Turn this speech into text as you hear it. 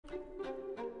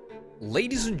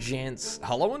Ladies and gents,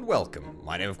 hello and welcome.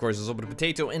 My name, of course, is Open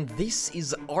Potato, and this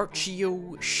is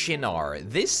Archeo Shinar.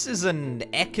 This is an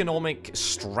economic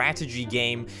strategy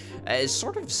game,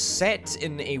 sort of set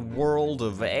in a world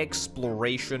of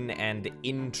exploration and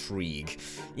intrigue.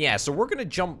 Yeah, so we're gonna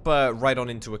jump right on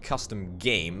into a custom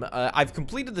game. I've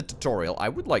completed the tutorial. I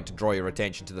would like to draw your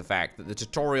attention to the fact that the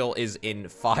tutorial is in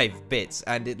 5 bits,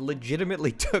 and it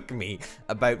legitimately took me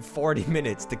about 40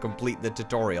 minutes to complete the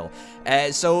tutorial.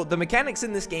 So the mechanics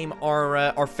in this game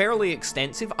are fairly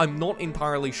extensive. I'm not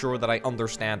entirely sure that I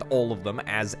understand all of them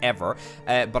as ever,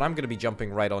 but I'm going to be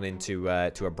jumping right on into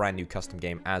to a brand new custom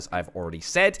game, as I've already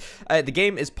said. The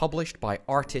game is published by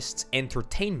Artists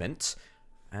Entertainment,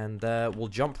 and we'll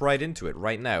jump right into it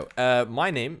right now. My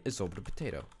name is Open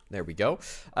Potato. There we go.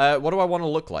 What do I want to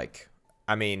look like?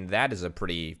 I mean, that is a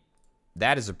pretty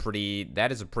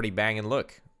banging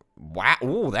look. Wow!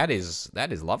 Ooh, that is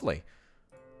lovely.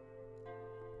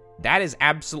 That is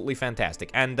absolutely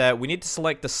fantastic, and we need to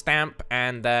select the stamp,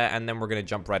 and then we're going to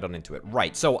jump right on into it.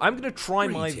 Right, so I'm going to try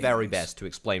my very best to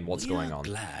explain what's going on. We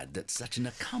are glad that such an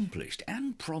accomplished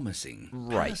and promising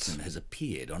person has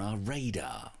appeared on our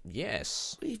radar.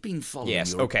 Yes. We've been following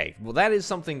Yes, okay. Well, that is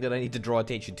something that I need to draw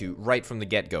attention to right from the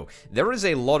get-go. There is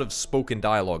a lot of spoken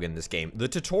dialogue in this game. The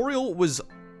tutorial was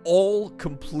all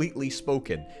completely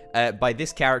spoken by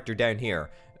this character down here,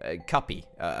 Cuppy,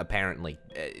 apparently.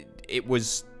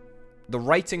 The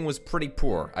writing was pretty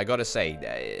poor, I gotta say.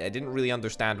 I didn't really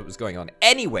understand what was going on.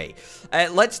 Anyway,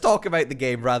 let's talk about the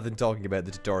game rather than talking about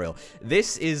the tutorial.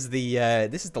 This is the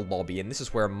lobby, and this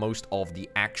is where most of the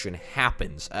action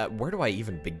happens. Where do I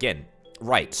even begin?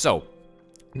 Right, so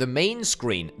the main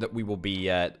screen that we will be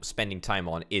spending time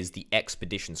on is the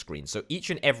expedition screen. So each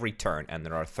and every turn, and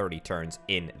there are 30 turns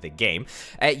in the game,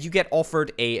 you get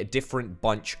offered a different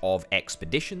bunch of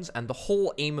expeditions, and the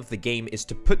whole aim of the game is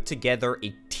to put together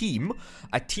a team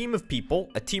of people,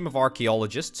 a team of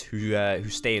archaeologists who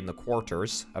stay in the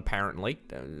quarters, apparently.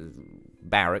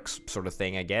 Barracks sort of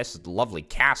thing, I guess. It's a lovely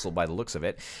castle by the looks of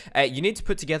it. You need to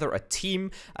put together a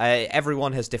team.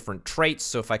 Everyone has different traits,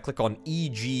 so if I click on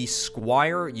E.G.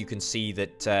 Squire, you can see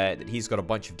that he's got a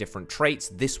bunch of different traits.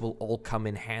 This will all come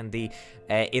in handy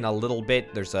in a little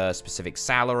bit. There's a specific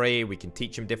salary. We can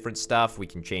teach him different stuff. We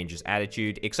can change his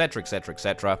attitude, etc., etc.,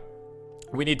 etc.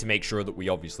 We need to make sure that we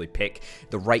obviously pick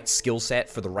the right skill set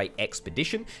for the right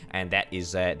expedition, and that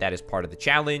is part of the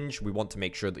challenge. We want to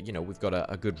make sure that, you know, we've got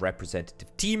a good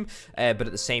representative team, but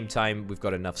at the same time, we've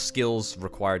got enough skills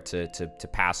required to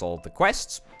pass all of the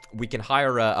quests. We can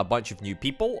hire a bunch of new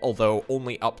people, although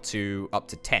only up to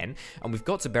 10, and we've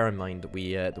got to bear in mind that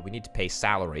we need to pay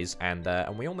salaries, and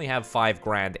we only have 5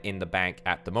 grand in the bank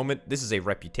at the moment. This is a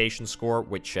reputation score,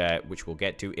 which we'll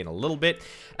get to in a little bit.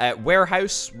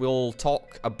 Warehouse, we'll talk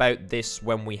about this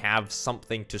when we have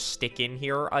something to stick in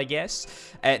here, I guess.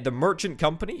 The merchant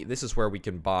company, this is where we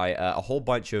can buy a whole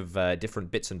bunch of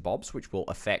different bits and bobs, which will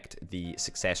affect the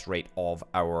success rate of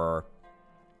our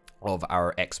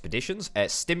expeditions.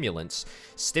 Stimulants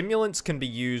can be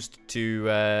used to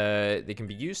they can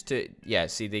be used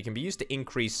to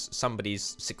increase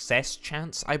somebody's success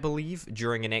chance, I believe,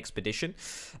 during an expedition.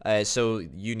 So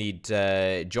you need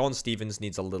John Stevens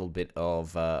needs a little bit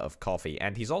of coffee,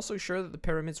 and he's also sure that the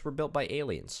pyramids were built by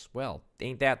aliens. Well,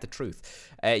 ain't that the truth?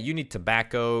 You need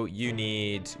tobacco, you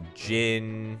need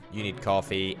gin, you need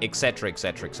coffee, etc.,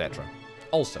 etc., etc.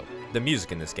 Also, the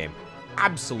music in this game,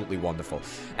 absolutely wonderful.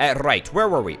 Right, where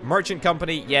were we? Merchant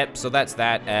company. Yep. So that's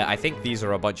that. I think these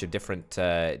are a bunch of different.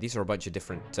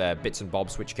 Bits and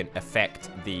bobs which can affect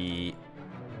the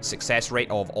success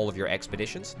rate of all of your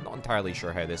expeditions. Not entirely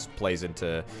sure how this plays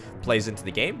into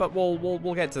the game, but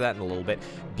we'll get to that in a little bit.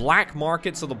 Black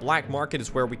market. So the black market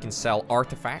is where we can sell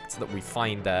artifacts that we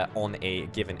find on a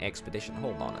given expedition.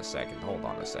 Hold on a second.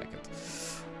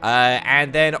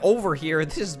 And then over here,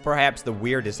 this is perhaps the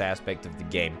weirdest aspect of the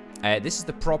game. This is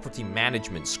the property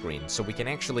management screen, so we can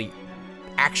actually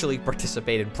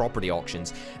participate in property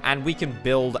auctions, and we can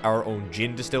build our own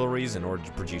gin distilleries in order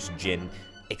to produce gin,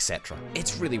 etc.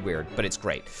 It's really weird, but it's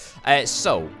great.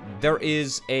 So there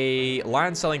is a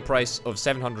land selling price of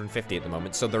 750 at the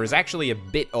moment. So there is actually a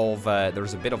bit of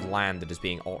land that is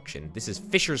being auctioned. This is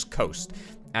Fisher's Coast,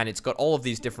 and it's got all of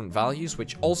these different values,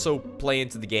 which also play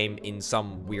into the game in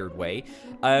some weird way.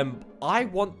 I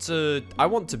want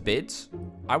to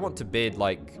bid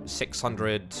like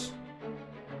 600.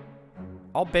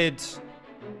 I'll bid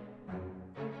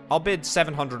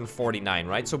 749,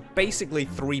 right? So basically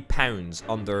 £3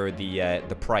 under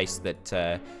the price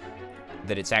that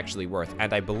it's actually worth.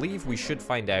 And I believe we should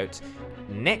find out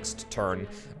next turn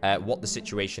what the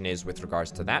situation is with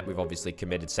regards to that. We've obviously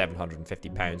committed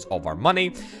 £750 of our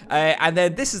money. And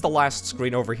then this is the last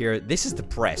screen over here. This is the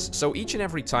press. So each and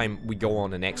every time we go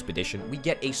on an expedition, we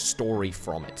get a story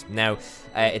from it. Now,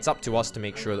 it's up to us to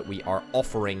make sure that we are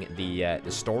offering the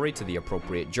story to the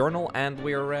appropriate journal, and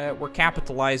we're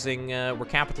capitalizing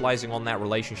on that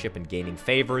relationship and gaining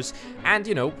favors, and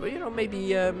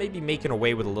maybe making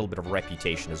away with a little bit of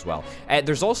reputation as well.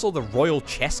 There's also the Royal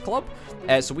Chess Club,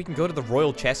 so we can go to the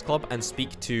Royal Chess Club and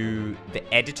speak to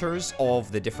the editors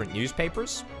of the different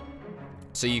newspapers.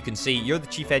 So you can see you're the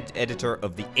chief editor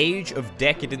of the Age of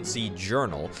Decadency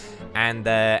journal,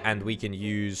 and we can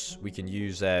use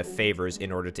favors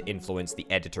in order to influence the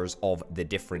editors of the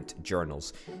different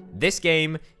journals. This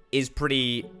game is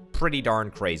pretty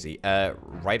darn crazy.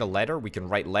 Write a letter. We can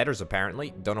write letters,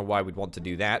 apparently. Don't know why we'd want to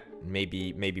do that.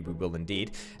 Maybe we will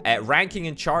indeed. Ranking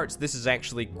and charts. This is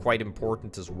actually quite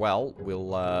important as well.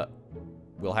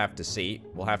 We'll have to see.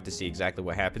 We'll have to see exactly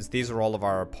what happens. These are all of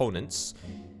our opponents.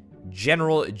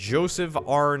 General Joseph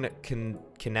Arn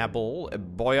Knabel,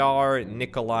 Boyar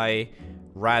Nikolai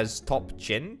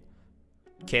Raztopchin,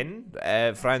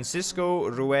 Francisco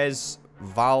Ruiz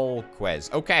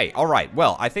Valquez. Okay, all right.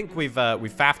 Well, I think we've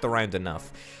faffed around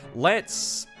enough.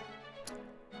 Let's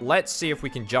see if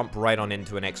we can jump right on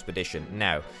into an expedition.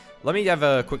 Now, let me have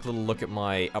a quick little look at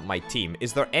my team.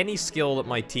 Is there any skill that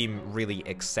my team really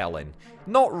excel in?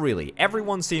 Not really.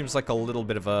 Everyone seems like a little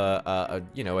bit of a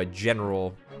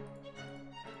general.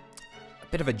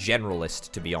 Bit of a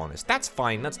generalist, to be honest. That's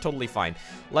fine. That's totally fine.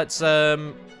 Let's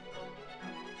see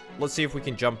if we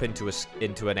can jump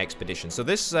into an expedition. So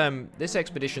this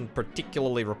expedition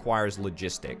particularly requires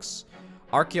logistics,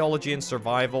 archaeology, and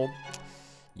survival.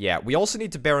 Yeah, we also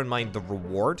need to bear in mind the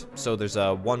reward. So there's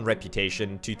a 1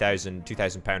 reputation,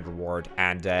 £2,000 reward,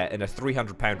 and a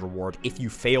 £300 reward if you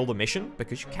fail the mission,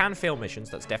 because you can fail missions.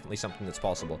 That's definitely something that's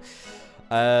possible.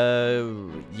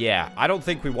 Yeah, I don't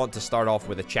think we want to start off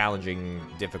with a challenging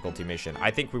difficulty mission. I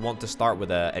think we want to start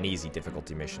with an easy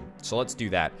difficulty mission. So let's do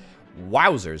that.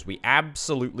 Wowzers, we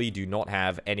absolutely do not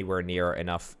have anywhere near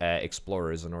enough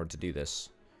explorers in order to do this.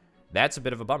 That's a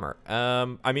bit of a bummer.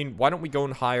 I mean, why don't we go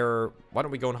and hire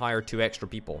 2 extra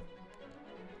people?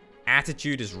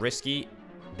 Attitude is risky.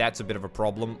 That's a bit of a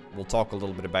problem. We'll talk a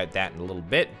little bit about that in a little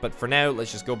bit. But for now,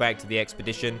 let's just go back to the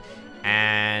expedition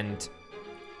and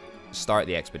start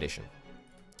the expedition.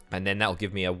 And then that'll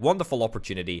give me a wonderful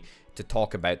opportunity to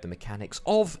talk about the mechanics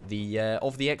of the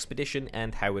expedition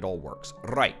and how it all works.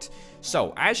 Right.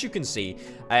 So as you can see,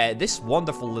 this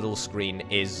wonderful little screen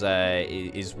is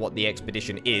what the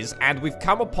expedition is, and we've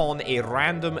come upon a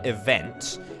random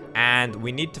event, and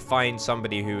we need to find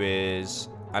somebody who is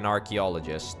an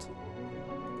archaeologist.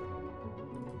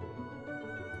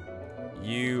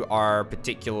 You are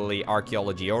particularly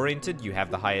archaeology oriented. You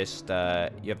have the highest.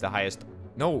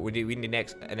 No, we need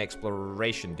an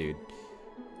exploration dude.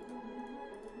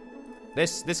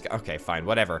 This. Okay, fine,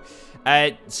 whatever.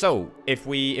 So if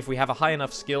we have a high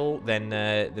enough skill,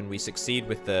 then we succeed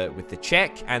with the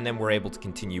check, and then we're able to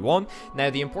continue on.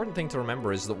 Now, the important thing to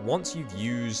remember is that once you've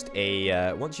used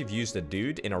a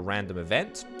dude in a random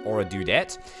event or a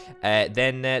dudette,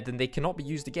 then they cannot be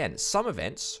used again. Some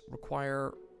events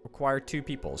require 2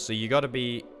 people, so you gotta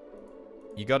be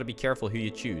careful who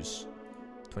you choose.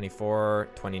 24,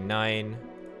 29.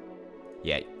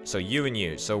 Yeah, so you and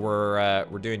you. So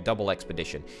we're doing double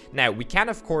expedition. Now, we can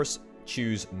of course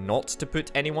choose not to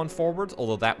put anyone forward,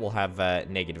 although that will have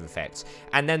negative effects.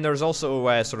 And then there's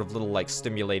also sort of little like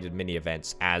stimulated mini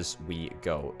events as we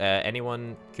go.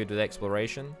 Anyone good with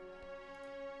exploration?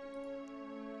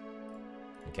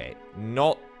 Okay,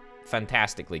 not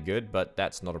fantastically good, but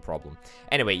that's not a problem.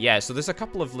 Anyway, yeah, so there's a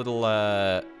couple of little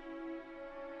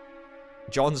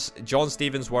John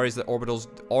Stevens worries that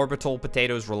orbital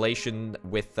potato's relation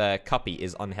with Cuppy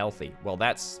is unhealthy. Well,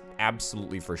 that's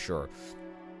absolutely for sure.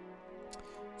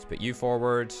 Let's put you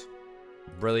forward.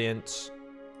 Brilliant.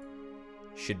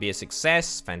 Should be a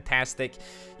success. Fantastic.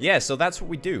 Yeah, so that's what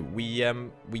we do. We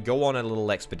go on a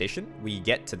little expedition. We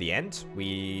get to the end.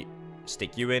 We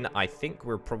stick you in. I think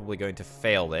we're probably going to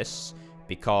fail this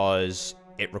because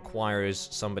it requires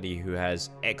somebody who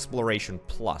has exploration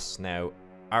plus. Now,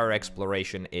 our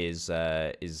exploration is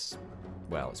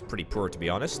well, it's pretty poor, to be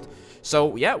honest.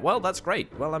 So, yeah, well, that's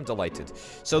great. Well, I'm delighted.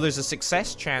 So there's a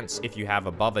success chance if you have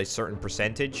above a certain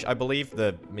percentage, I believe.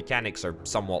 The mechanics are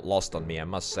somewhat lost on me, I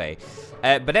must say.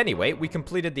 But anyway, we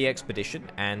completed the expedition,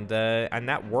 and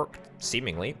that worked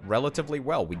seemingly relatively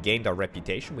well. We gained our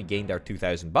reputation, we gained our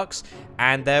 $2,000,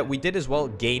 and we did as well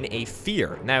gain a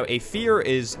fear. Now, a fear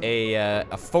is a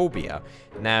phobia.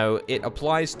 Now, it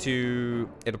applies to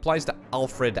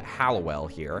Alfred Hallowell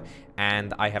here,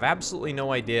 and I have absolutely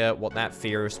no idea what that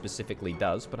fear specifically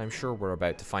does, but I'm sure we're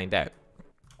about to find out.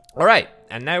 Alright,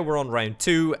 and now we're on round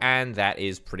 2, and that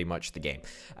is pretty much the game.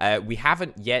 We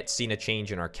haven't yet seen a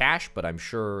change in our cash, but I'm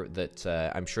sure that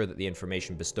the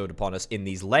information bestowed upon us in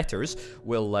these letters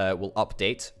will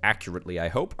update accurately, I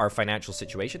hope, our financial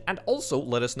situation, and also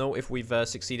let us know if we've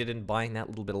succeeded in buying that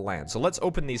little bit of land. So let's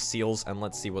open these seals and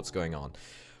let's see what's going on.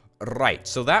 Right,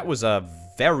 so that was a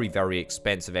very, very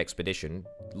expensive expedition.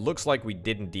 Looks like we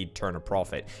did indeed turn a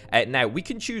profit. Now, we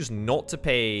can choose not to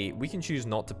pay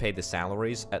the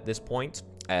salaries at this point,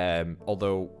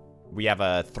 although we have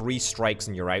a 3 strikes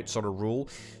and you're out sort of rule,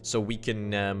 so we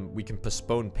can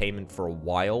postpone payment for a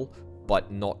while,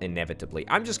 but not inevitably.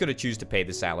 I'm just going to choose to pay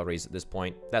the salaries at this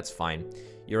point. That's fine.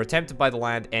 Your attempt to buy the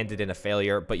land ended in a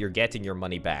failure, but you're getting your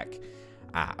money back.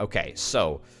 Ah, okay,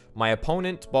 so my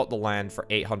opponent bought the land for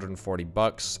 840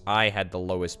 bucks. I had the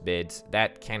lowest bid.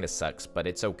 That kind of sucks, but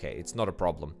it's okay. It's not a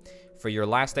problem. For your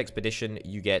last expedition,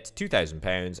 you get 2,000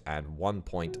 pounds and 1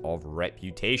 point of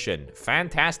reputation.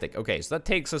 Fantastic. Okay, so that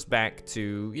takes us back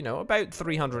to, you know, about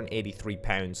 383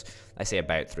 pounds. I say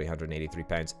about 383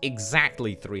 pounds.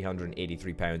 Exactly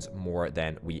 383 pounds more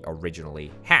than we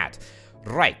originally had.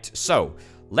 Right, so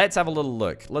let's have a little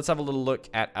look. Let's have a little look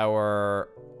at our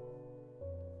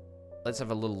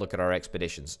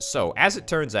expeditions. So, as it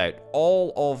turns out,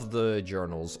 all of the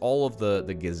journals, all of the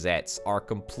gazettes are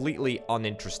completely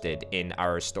uninterested in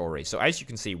our story. So, as you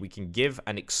can see, we can give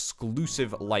an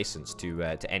exclusive license to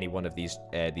any one of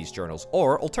these journals.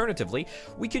 Or, alternatively,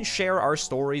 we can share our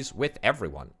stories with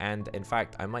everyone. And, in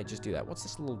fact, I might just do that. What's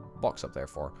this little box up there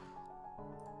for?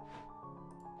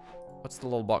 What's the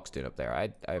little box doing up there?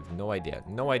 I have no idea.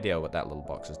 No idea what that little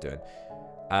box is doing.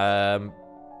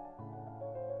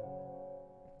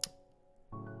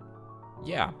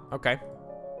 Yeah, okay.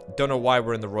 Don't know why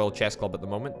we're in the Royal Chess Club at the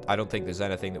moment. I don't think there's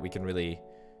anything that we can really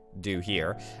do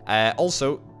here.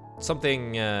 Also,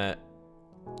 something to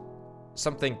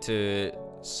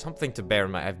bear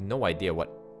in mind. I have no idea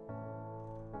what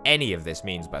any of this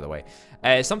means, by the way.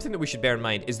 Something that we should bear in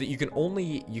mind is that you can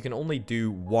only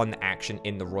do 1 action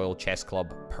in the Royal Chess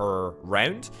Club per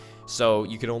round. So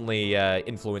you can only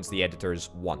influence the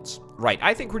editors once. Right,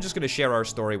 I think we're just going to share our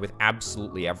story with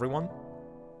absolutely everyone.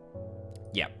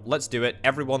 Yeah, let's do it.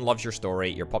 Everyone loves your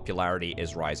story. Your popularity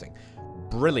is rising.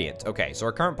 Brilliant. Okay, so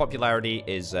our current popularity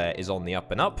is on the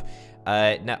up and up.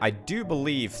 Now, I do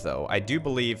believe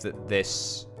that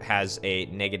this has a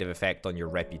negative effect on your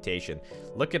reputation.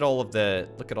 Look at all of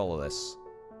this.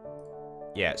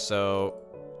 Yeah, so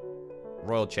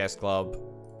Royal Chess Club.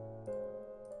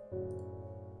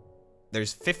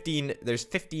 There's 15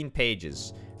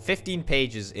 pages. 15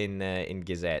 pages in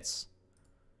gazettes.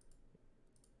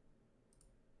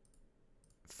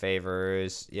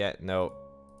 Favors, yeah, no,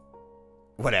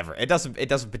 whatever. It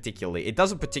doesn't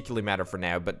particularly matter for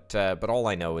now, but all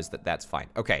I know is that that's fine.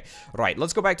 Okay, right.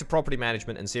 Let's go back to property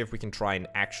management and see if we can try and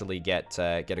actually get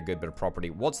a good bit of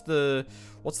property. What's the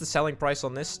selling price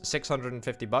on this?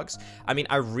 650 bucks. I mean,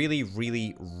 I really,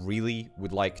 really, really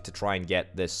would like to try and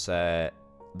get this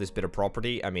this bit of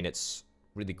property. I mean, it's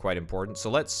really quite important. So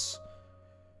let's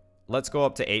go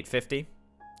up to 850.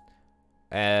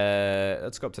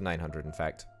 Let's go up to 900, in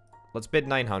fact. Let's bid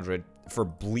 900 for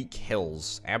Bleak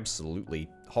Hills. Absolutely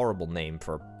horrible name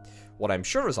for what I'm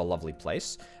sure is a lovely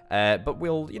place. But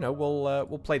we'll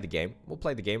play the game. We'll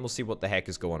play the game. We'll see what the heck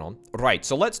is going on. Right,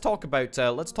 so let's talk about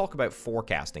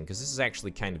forecasting, because this is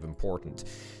actually kind of important.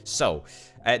 So,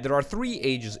 there are 3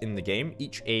 ages in the game.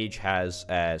 Each age has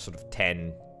sort of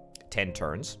 10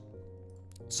 turns.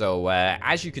 So,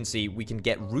 as you can see, we can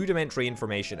get rudimentary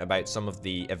information about some of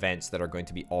the events that are going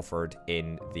to be offered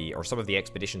or some of the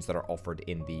expeditions that are offered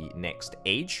in the next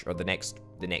age, or the next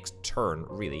turn,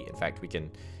 really. In fact, we can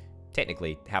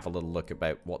technically have a little look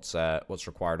about what's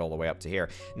required all the way up to here.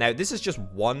 Now, this is just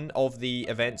one of the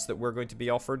events that we're going to be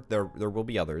offered. There will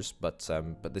be others, but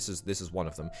this is one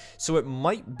of them. So it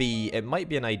might be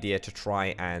an idea to try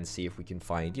and see if we can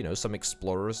find, you know, some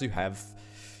explorers who have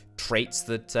traits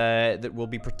that will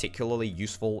be particularly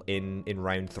useful in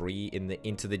round 3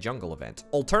 into the jungle event.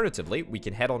 Alternatively, we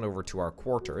can head on over to our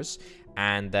quarters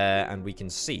and we can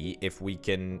see if we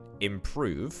can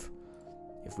improve,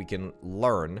 if we can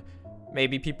learn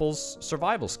maybe people's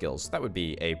survival skills. That would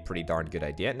be a pretty darn good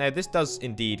idea. Now, this does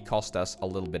indeed cost us a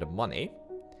little bit of money,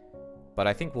 but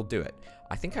I think we'll do it.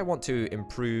 I think I want to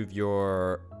improve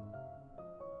your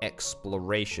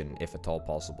exploration, if at all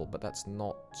possible, but that's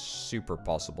not super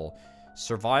possible.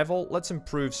 Survival, let's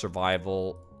improve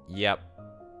survival. Yep.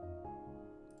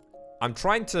 I'm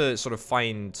trying to sort of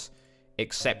find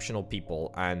exceptional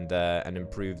people and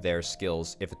improve their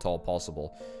skills if at all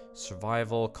possible.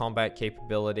 Survival, combat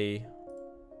capability,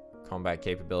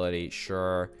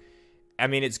 sure. I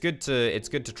mean, it's good to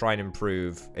try and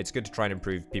improve. It's good to try and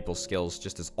improve people's skills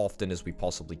just as often as we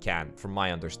possibly can, from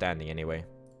my understanding anyway.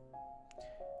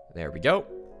 There we go.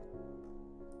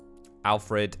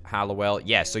 Alfred Hallowell.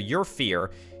 Yeah, so your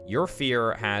fear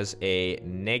has a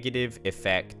negative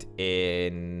effect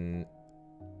in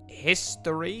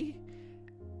history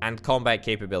and combat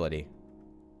capability.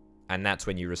 And that's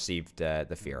when you received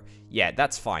the fear. Yeah,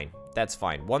 that's fine. That's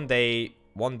fine. One day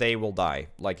we'll die,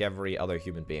 like every other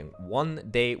human being. One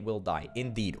day we'll die.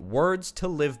 Indeed. Words to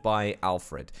live by,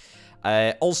 Alfred.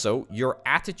 Also, your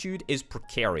attitude is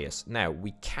precarious. Now,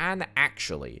 we can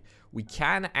actually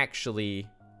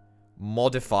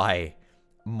modify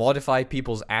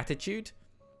people's attitude.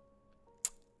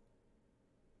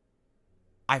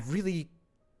 I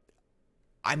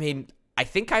mean, I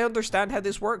think I understand how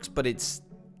this works, but it's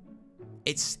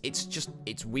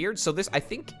weird. So this, I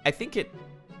think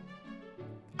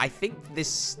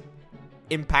this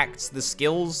impacts the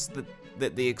skills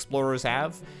that the explorers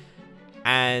have,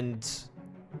 and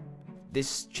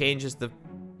this changes the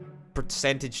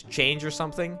percentage change or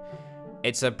something.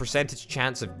 It's a percentage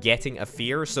chance of getting a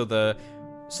fear, so the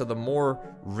more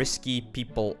risky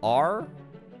people are,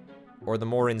 or the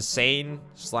more insane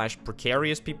 /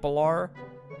 precarious people are,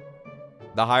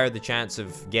 the higher the chance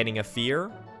of getting a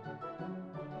fear.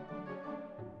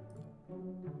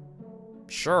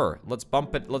 Sure, let's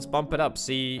bump it up.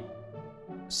 See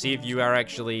if you are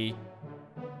actually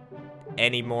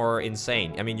any more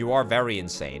insane. I mean, you are very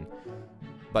insane,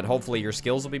 but hopefully your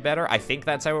skills will be better. I think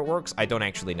that's how it works. I don't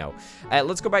actually know.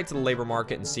 Let's go back to the labor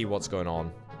market and see what's going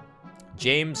on.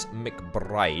 James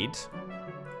McBride.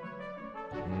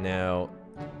 No.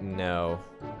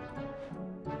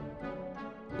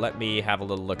 Let me have a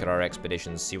little look at our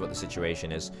expeditions, see what the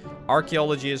situation is.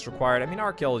 Archaeology is required. I mean,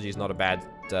 archaeology is not a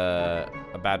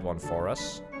bad one for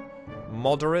us.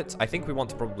 Moderate. I think we want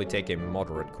to probably take a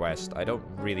moderate quest. I don't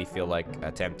really feel like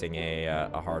attempting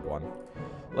a hard one.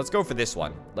 Let's go for this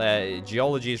one.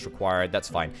 Geology is required. That's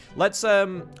fine. Let's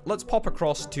pop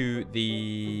across to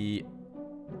the.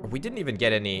 We didn't even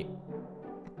get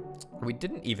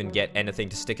anything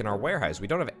to stick in our warehouse. We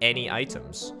don't have any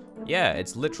items. Yeah,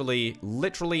 it's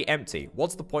literally empty.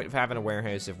 What's the point of having a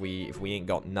warehouse if we ain't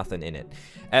got nothing in it?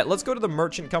 Let's go to the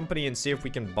merchant company and see if we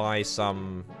can buy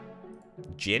some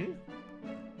gin.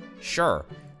 Sure.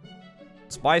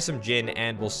 Let's buy some gin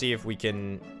and we'll see if we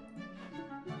can.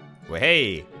 Well,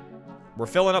 hey, we're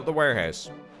filling up the warehouse.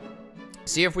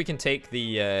 See if we can take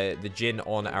the gin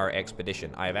on our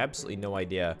expedition. I have absolutely no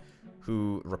idea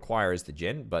who requires the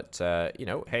gin, but you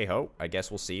know, hey ho, I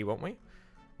guess we'll see, won't we?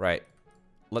 Right.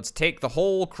 Let's take the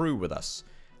whole crew with us.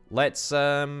 Let's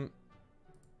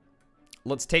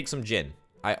take some gin.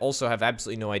 I also have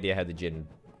absolutely no idea how the gin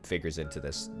figures into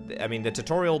this. I mean, the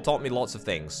tutorial taught me lots of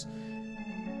things,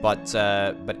 but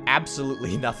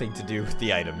absolutely nothing to do with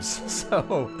the items.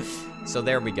 So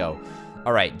there we go.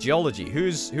 All right, geology.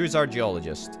 Who's our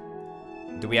geologist?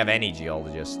 Do we have any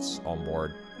geologists on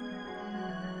board?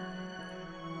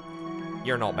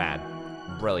 You're not bad.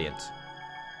 Brilliant.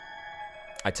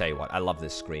 I tell you what, I love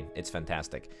this screen. It's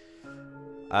fantastic.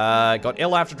 Got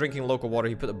ill after drinking local water.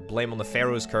 He put the blame on the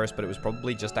Pharaoh's curse, but it was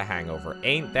probably just a hangover.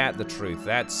 Ain't that the truth?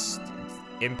 That's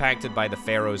impacted by the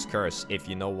Pharaoh's curse, if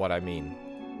you know what I mean.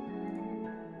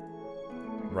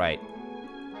 Right.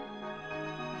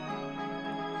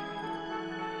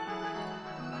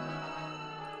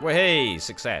 Well, hey,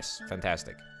 success.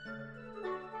 Fantastic.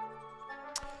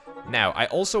 Now, I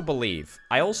also believe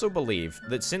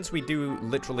that since we do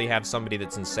literally have somebody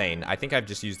that's insane, I think I've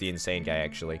just used the insane guy,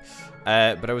 actually.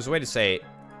 But I was going to say,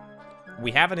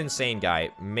 we have an insane guy.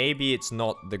 Maybe it's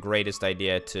not the greatest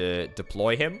idea to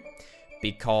deploy him,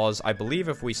 because I believe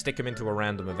if we stick him into a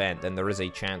random event, then there is a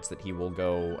chance that he will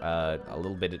go a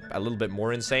little bit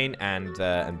more insane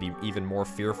and be even more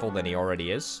fearful than he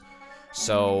already is.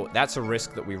 So that's a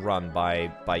risk that we run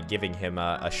by giving him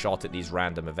a shot at these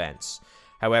random events.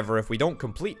 However, if we don't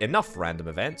complete enough random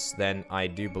events, then I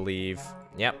do believe...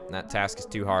 Yep, that task is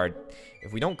too hard.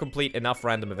 If we don't complete enough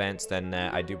random events, then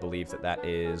I do believe that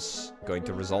is going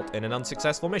to result in an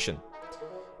unsuccessful mission.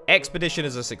 Expedition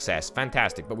is a success.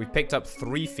 Fantastic. But we've picked up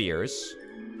 3 fears.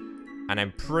 And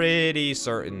I'm pretty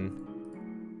certain...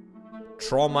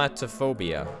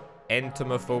 Traumatophobia.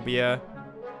 Entomophobia.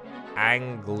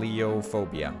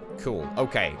 Angliophobia. Cool.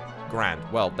 Okay. Grand.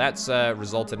 Well, that's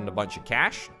resulted in a bunch of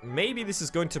cash. Maybe this is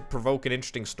going to provoke an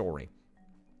interesting story.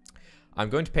 I'm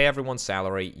going to pay everyone's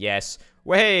salary. Yes.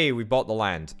 Well, hey, we bought the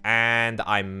land. And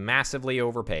I'm massively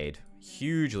overpaid.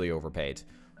 Hugely overpaid.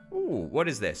 Ooh, what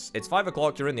is this? It's 5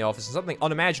 o'clock, you're in the office, and something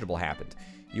unimaginable happened.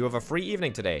 You have a free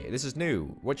evening today. This is new.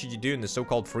 What should you do in the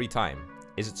so-called free time?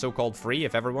 Is it so-called free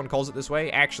if everyone calls it this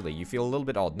way? Actually, you feel a little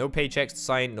bit odd. No paychecks to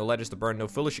sign, no letters to burn, no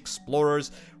foolish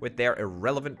explorers with their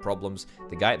irrelevant problems.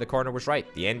 The guy at the corner was right.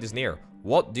 The end is near.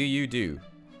 What do you do?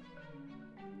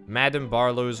 Madam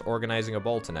Barlow's organizing a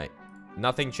ball tonight.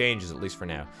 Nothing changes, at least for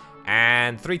now.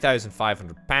 And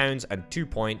 £3,500 and 2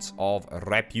 points of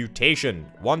reputation.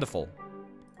 Wonderful.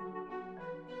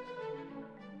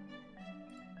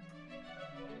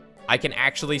 I can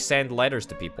actually send letters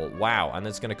to people. Wow, and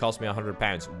it's going to cost me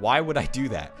 £100. Why would I do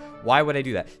that? Why would I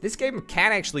do that? This game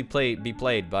can actually be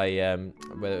played by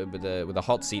with a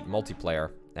hot seat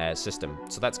multiplayer system,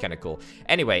 so that's kind of cool.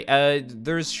 Anyway,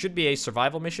 there should be a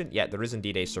survival mission. Yeah, there is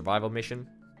indeed a survival mission.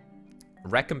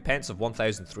 Recompense of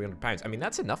 £1,300. I mean,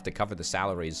 that's enough to cover the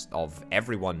salaries of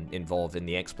everyone involved in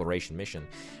the exploration mission.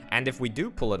 And if we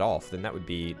do pull it off, then that would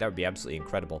be absolutely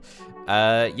incredible.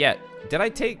 Yeah. Did I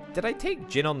take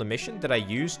Jin on the mission? Did I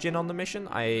use Jin on the mission?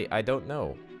 I don't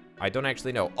know. I don't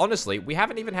actually know. Honestly, we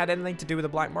haven't even had anything to do with the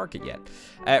black market yet.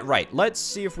 Right. Let's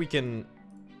see if we can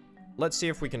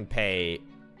pay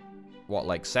what,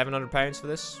 like £700 for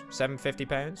this?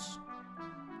 £750?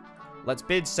 Let's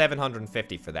bid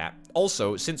 750 for that.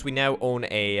 Also, since we now own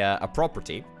a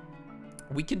property,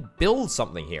 we can build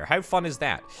something here. How fun is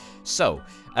that? So,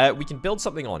 we can build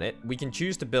something on it. We can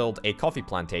choose to build a coffee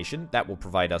plantation. That will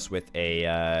provide us with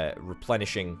a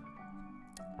replenishing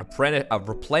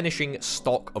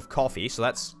stock of coffee. So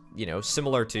that's, you know,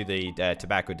 similar to the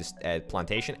tobacco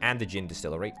plantation and the gin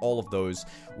distillery. All of those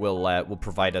will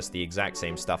provide us the exact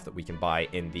same stuff that we can buy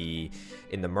in the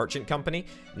merchant company.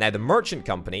 Now, the merchant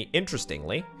company,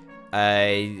 interestingly,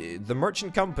 the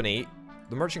merchant company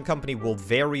will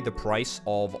vary the price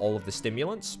of all of the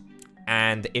stimulants.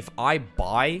 And if I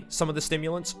buy some of the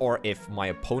stimulants, or if my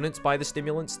opponents buy the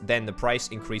stimulants, then the price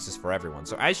increases for everyone.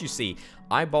 So as you see,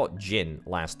 I bought gin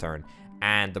last turn,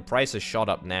 and the price has shot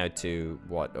up now to,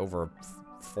 what, over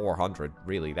 400,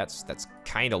 really. That's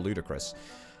kind of ludicrous.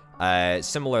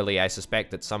 Similarly, I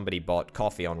suspect that somebody bought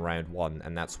coffee on round 1,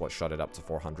 and that's what shot it up to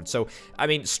 400. So, I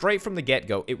mean, straight from the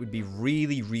get-go, it would be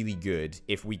really, really good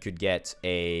if we could get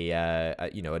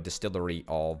a distillery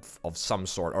of some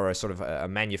sort, or a sort of a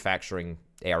manufacturing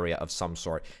area of some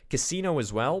sort. Casino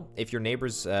as well. If your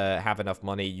neighbors have enough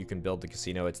money, you can build the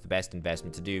casino. It's the best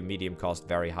investment to do. Medium cost,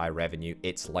 very high revenue.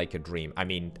 It's like a dream. I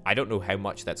mean, I don't know how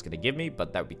much that's going to give me,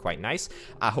 but that would be quite nice.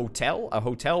 A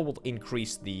hotel will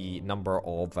increase the number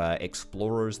of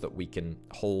explorers that we can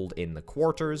hold in the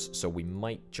quarters, so we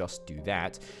might just do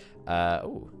that.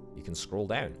 Oh, you can scroll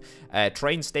down.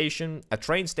 Train station. A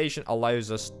train station allows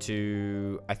us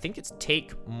to, I think it's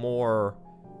take more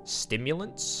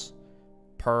stimulants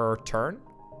per turn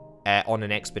on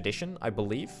an expedition, I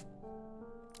believe.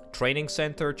 Training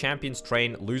center, champions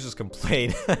train, losers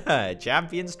complain.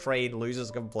 Champions train, losers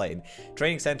complain.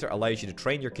 Training center allows you to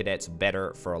train your cadets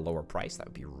better for a lower price. That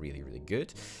would be really, really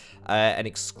good. An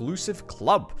exclusive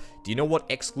club. Do you know what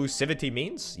exclusivity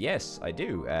means? Yes, I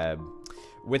do.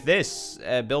 With this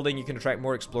building, you can attract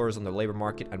more explorers on the labor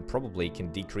market and probably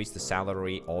can decrease the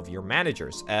salary of your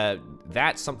managers.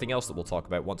 That's something else that we'll talk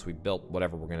about once we've built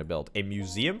whatever we're going to build. A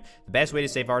museum. The best way to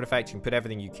save artifacts, you can put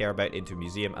everything you care about into a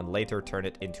museum and later turn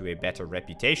it into a better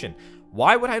reputation.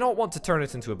 Why would I not want to turn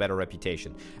it into a better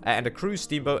reputation? And a cruise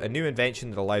steamboat, a new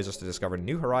invention that allows us to discover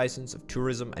new horizons of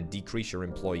tourism and decrease your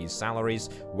employees' salaries.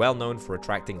 Well known for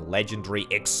attracting legendary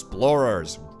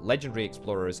explorers. Legendary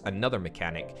explorers, another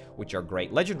mechanic, which are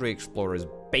great. Legendary explorers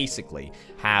basically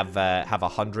have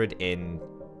 100 in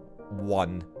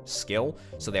one skill,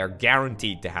 so they are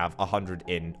guaranteed to have 100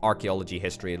 in archaeology,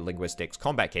 history, linguistics,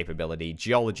 combat capability,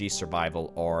 geology,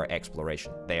 survival, or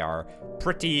exploration. They are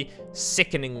pretty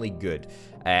sickeningly good,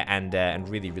 and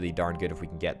really, really darn good if we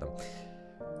can get them.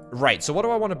 Right. So what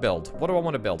do I want to build? What do I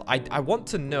want to build? I want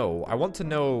to know. I want to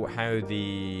know how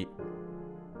the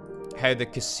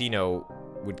casino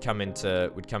would come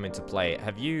into play.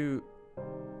 Have you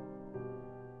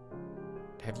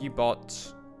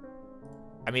bought?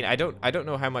 I mean, I don't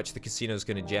know how much the casino is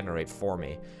going to generate for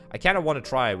me. I kind of want to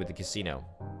try with the casino.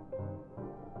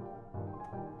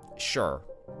 Sure.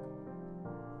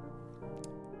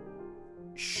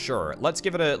 Let's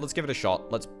give it a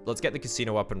shot. Let's get the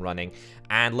casino up and running,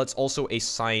 and let's also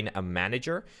assign a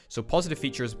manager. So positive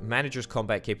features: manager's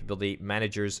combat capability,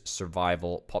 manager's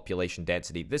survival, population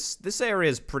density. This area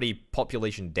is pretty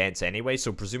population dense anyway,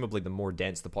 so presumably the more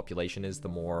dense the population is, the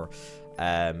more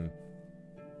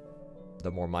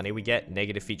the more money we get.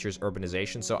 Negative features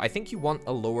urbanization. So I think you want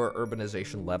a lower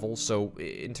urbanization level. So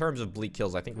in terms of bleak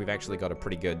kills, I think we've actually got a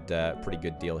pretty good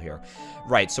deal here.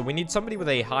 Right, so we need somebody with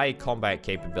a high combat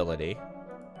capability.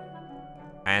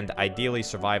 And ideally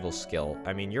survival skill.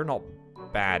 I mean, you're not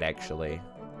bad, actually.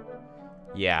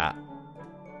 Yeah.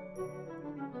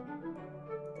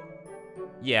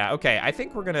 Yeah, okay. I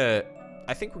think we're gonna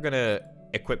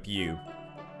equip you.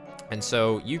 And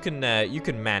so you can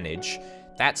manage.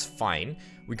 That's fine.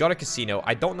 We got a casino.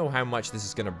 I don't know how much this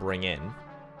is gonna bring in.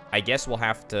 I guess we'll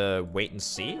have to wait and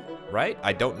see, right?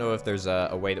 I don't know if there's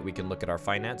a way that we can look at our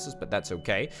finances, but that's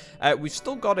okay. We've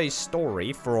still got a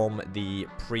story from the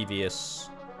previous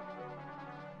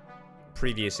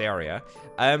area.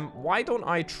 Why don't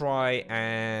I try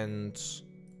and...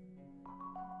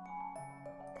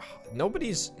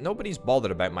 Nobody's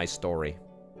bothered about my story.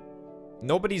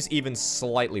 Nobody's even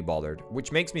slightly bothered,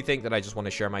 which makes me think that I just want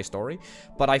to share my story.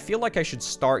 But I feel like I should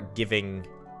start giving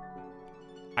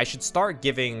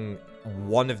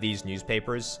one of these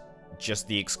newspapers just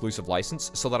the exclusive license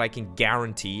so that I can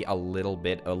guarantee a little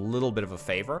bit of a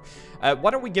favor. Why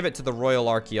don't we give it to the Royal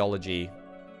Archaeology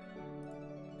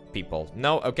people?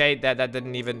 No, okay, that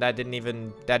didn't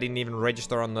even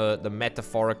register on the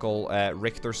metaphorical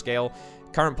Richter scale.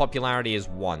 Current popularity is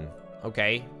 1.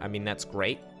 Okay, I mean that's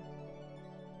great.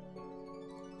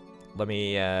 Let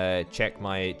me check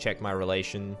my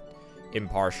relation.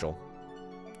 Impartial.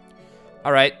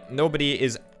 All right, nobody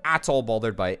is at all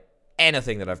bothered by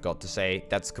anything that I've got to say.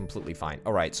 That's completely fine.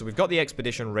 All right, so we've got the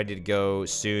expedition ready to go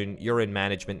soon. You're in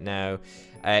management now.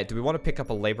 Do we want to pick up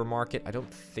a labor market? I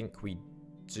don't think we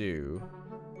do.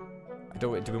 Do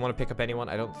we want to pick up anyone?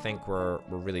 I don't think we're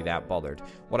really that bothered.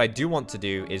 What I do want to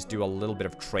do is do a little bit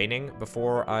of training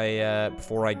before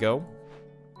I go.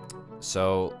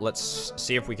 So let's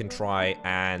see if we can try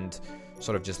and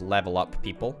sort of just level up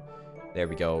people. There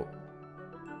we go.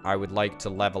 I would like to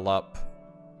level up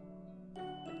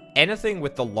anything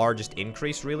with the largest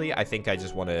increase, really. I think I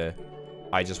just want to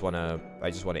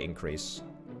increase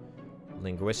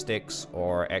linguistics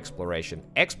or exploration.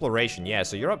 Exploration, yeah,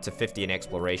 so you're up to 50 in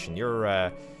exploration.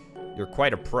 You're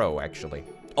quite a pro, actually.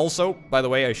 Also, by the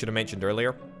way, I should have mentioned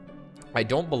earlier, I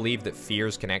don't believe that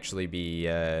fears can actually be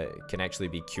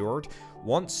cured.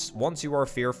 Once you are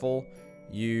fearful,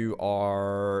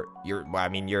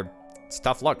 it's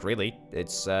tough luck, really.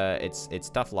 It's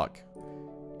tough luck.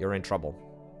 You're in trouble.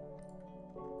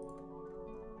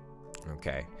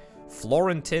 Okay.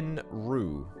 Florentin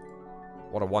Rue.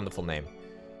 What a wonderful name.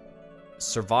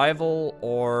 Survival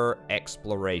or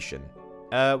exploration?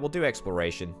 We'll do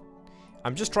exploration.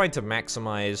 I'm just trying to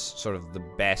maximize sort of the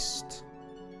best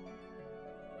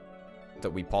that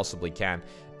we possibly can.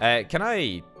 Can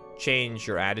I change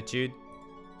your attitude?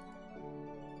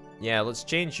 Yeah, let's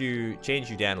change you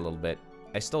down a little bit.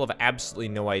 I still have absolutely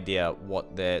no idea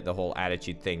what the whole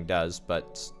attitude thing does,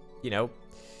 but, you know,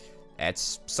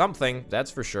 it's something,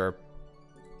 that's for sure.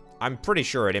 I'm pretty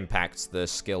sure it impacts the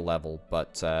skill level,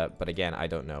 but again, I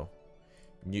don't know.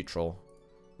 Neutral.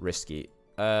 Risky.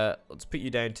 Let's put you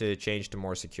down to change to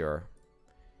more secure.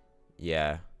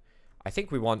 Yeah. I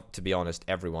think we want, to be honest,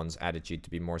 everyone's attitude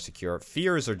to be more secure.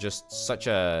 Fears are just such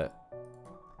a...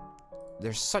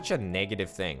 They're such a negative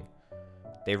thing.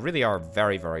 They really are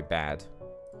very, very bad.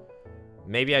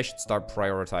 Maybe I should start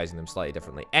prioritizing them slightly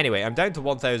differently. Anyway, I'm down to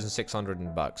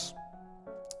 1,600 bucks.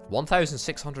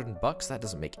 1,600 bucks? That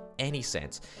doesn't make any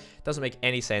sense. Doesn't make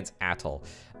any sense at all.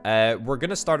 We're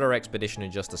gonna start our expedition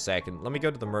in just a second. Let me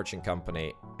go to the merchant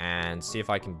company and see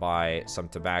if I can buy some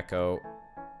tobacco,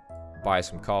 buy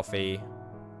some coffee,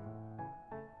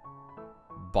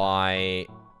 buy...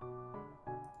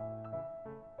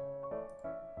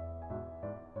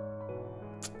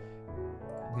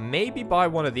 Maybe buy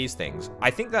one of these things. I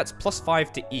think that's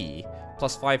 +5 to E,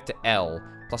 +5 to L,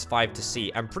 +5 to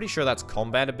C. I'm pretty sure that's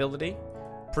combat ability.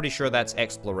 Pretty sure that's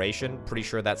exploration. Pretty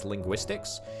sure that's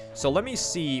linguistics. So let me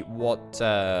see what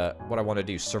I want to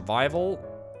do. Survival,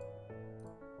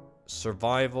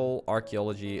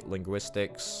 archaeology,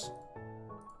 linguistics,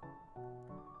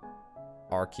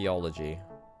 archaeology.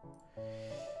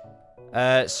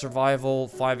 Survival,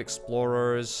 5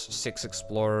 explorers, 6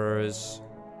 explorers,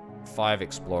 5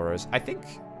 explorers.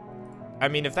 I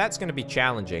mean, if that's going to be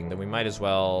challenging, then we might as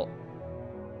well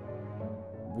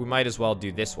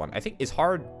do this one. I think is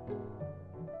hard.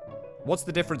 What's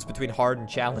the difference between hard and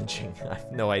challenging? I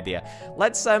have no idea.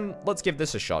 Let's give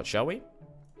this a shot, shall we?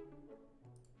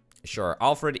 Sure.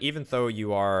 Alfred, even though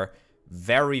you are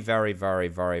very, very, very,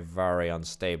 very, very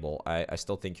unstable, I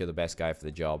still think you're the best guy for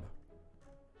the job.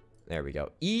 There we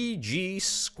go. E.G.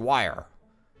 Squire.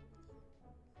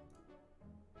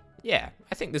 Yeah,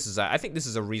 I think this is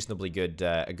a reasonably good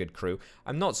a good crew.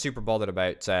 I'm not super bothered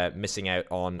about missing out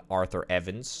on Arthur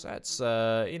Evans. That's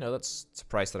you know, that's a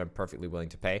price that I'm perfectly willing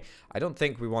to pay. I don't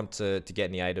think we want to get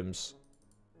any items.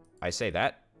 I say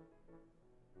that.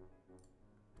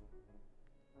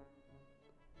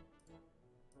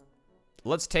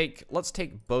 Let's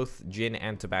take both gin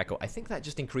and tobacco. I think that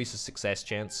just increases success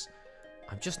chance.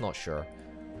 I'm just not sure.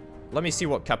 Let me see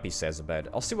what Cuppy says about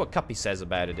it. I'll see what Cuppy says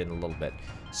about it in a little bit.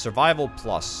 Survival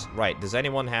plus. Right, does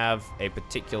anyone have a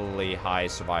particularly high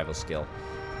survival skill?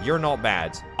 You're not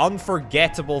bad.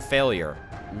 Unforgettable failure.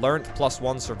 Learnt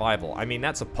 +1 survival. I mean,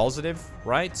 that's a positive,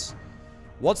 right?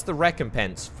 What's the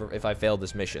recompense for if I fail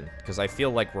this mission? Because I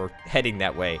feel like we're heading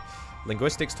that way.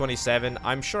 Linguistics 27.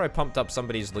 I'm sure I pumped up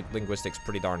somebody's linguistics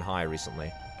pretty darn high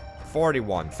recently.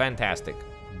 41. Fantastic.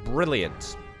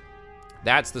 Brilliant.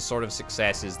 That's the sort of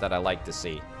successes that I like to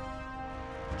see.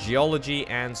 Geology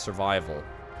and survival.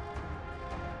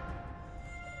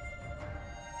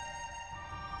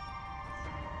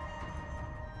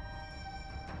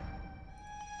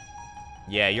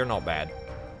 Yeah, you're not bad.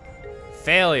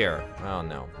 Failure. Oh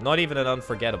no. Not even an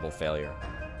unforgettable failure.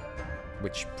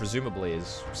 Which presumably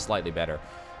is slightly better.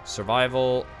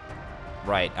 Survival.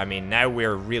 Right, I mean, now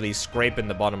we're really scraping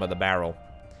the bottom of the barrel.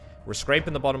 We're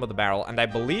scraping the bottom of the barrel, and I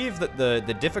believe that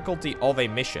the difficulty of a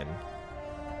mission...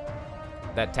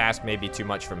 That task may be too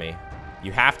much for me.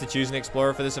 You have to choose an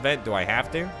explorer for this event? Do I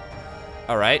have to?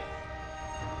 Alright.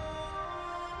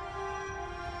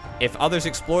 If others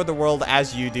explore the world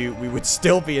as you do, we would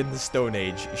still be in the Stone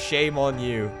Age. Shame on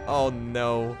you. Oh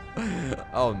no.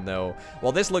 Oh no.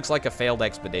 Well, this looks like a failed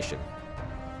expedition.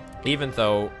 Even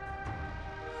though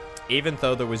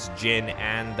there was gin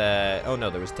and, oh no,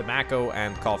 there was tobacco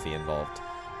and coffee involved.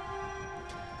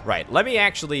 Right, let me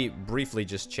actually briefly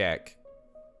just check.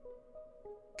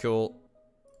 Cool.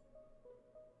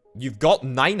 You've got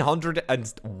 900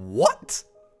 and... What?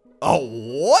 Oh,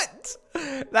 what?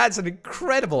 That's an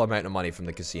incredible amount of money from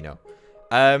the casino.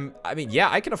 I mean, yeah,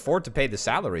 I can afford to pay the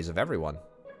salaries of everyone.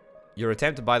 Your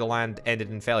attempt to buy the land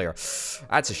ended in failure.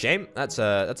 That's a shame. That's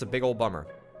a big old bummer.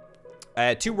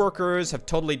 Two workers have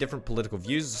totally different political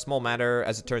views. It's a small matter.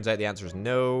 As it turns out, the answer is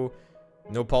no.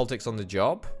 No politics on the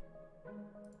job?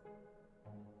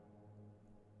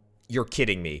 You're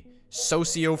kidding me.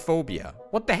 Sociophobia.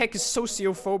 What the heck is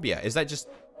sociophobia? Is that just...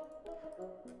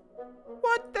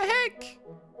 What the heck?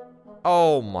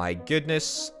 Oh my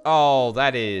goodness. Oh,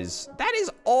 that is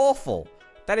awful.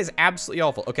 That is absolutely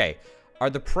awful. Okay. Are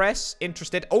the press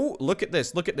interested? Oh, look at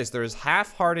this. Look at this. There is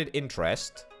half-hearted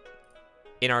interest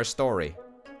in our story.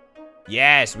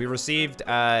 Yes, we received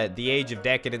the Age of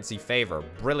Decadency favor.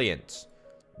 Brilliant.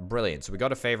 Brilliant. So we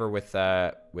got a favor with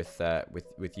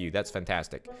you. That's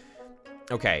fantastic.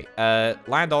 Okay,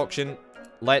 land auction.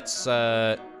 Let's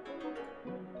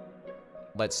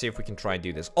see if we can try and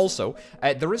do this. Also,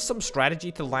 there is some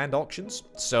strategy to land auctions.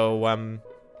 So,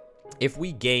 if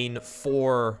we gain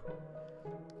four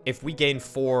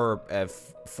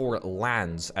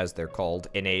lands, as they're called,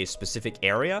 in a specific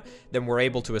area, then we're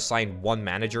able to assign one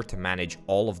manager to manage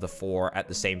all of the 4 at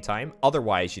the same time.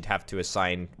 Otherwise, you'd have to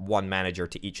assign one manager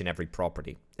to each and every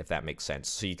property, if that makes sense.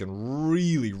 So you can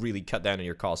really, really cut down on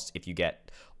your costs if you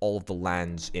get all of the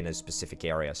lands in a specific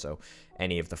area. So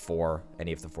any of the four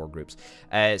groups.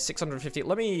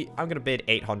 650. I'm gonna bid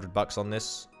 800 bucks on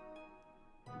this.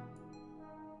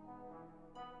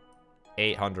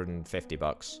 850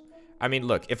 bucks. I mean,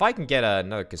 look, if I can get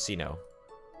another casino,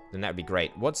 then that'd be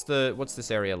great. What's this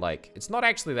area like? It's not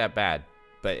actually that bad,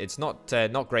 but it's not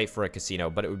great for a casino,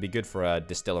 but it would be good for a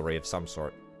distillery of some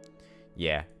sort.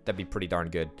 Yeah, that'd be pretty darn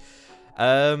good.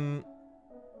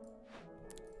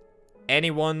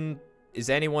 Is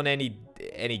anyone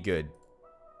any good?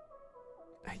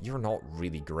 You're not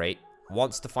really great.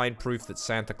 Wants to find proof that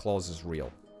Santa Claus is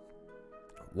real.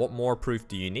 What more proof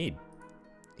do you need?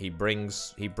 He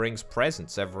brings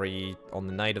presents on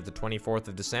the night of the 24th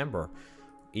of December,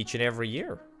 each and every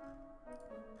year.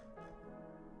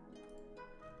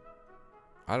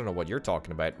 I don't know what you're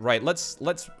talking about. Right, let's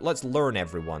learn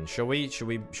everyone, shall we? Should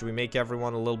we make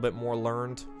everyone a little bit more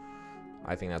learned?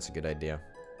 I think that's a good idea.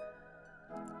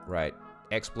 Right,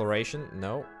 exploration?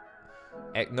 No.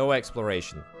 No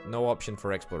exploration. No option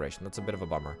for exploration. That's a bit of a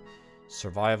bummer.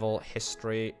 Survival,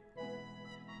 history.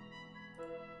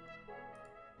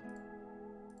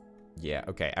 Yeah,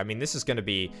 okay. I mean, this is gonna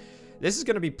be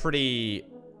pretty...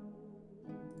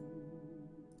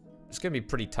 It's gonna be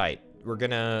pretty tight. We're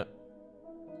gonna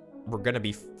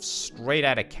be straight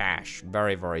out of cash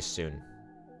very, very soon.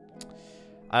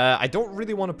 I don't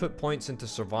really want to put points into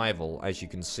survival, as you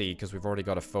can see, because we've already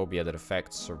got a phobia that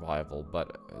affects survival,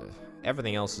 but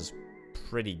everything else is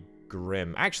pretty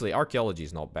grim. Actually, archaeology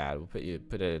is not bad. We'll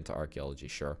put it into archaeology,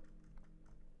 sure.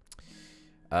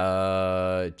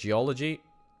 Geology?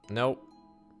 Nope.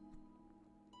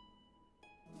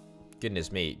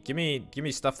 Goodness me. Give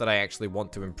me stuff that I actually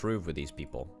want to improve with these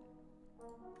people.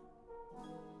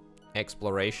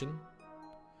 Exploration?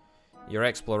 Your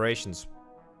exploration's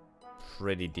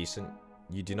pretty decent.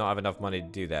 You do not have enough money to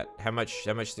do that. How much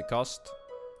does it cost?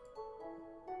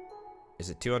 Is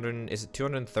it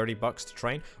 230 bucks to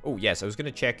train? Oh, yes, I was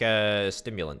gonna check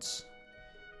stimulants.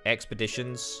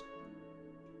 Expeditions.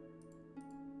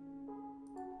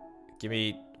 Give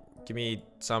me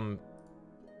some.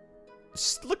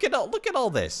 Look at all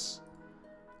this.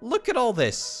 Look at all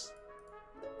this.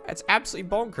 That's absolutely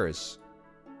bonkers.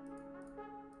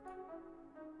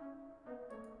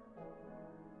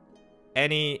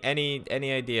 Any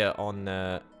idea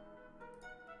on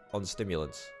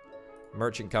stimulants?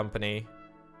 Merchant company.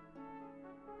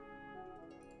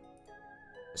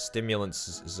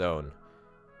 Stimulants zone.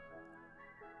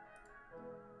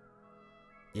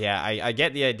 Yeah, I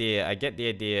get the idea. I get the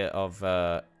idea of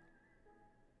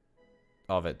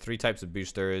it. 3 types of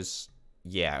boosters.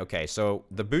 Yeah, okay. So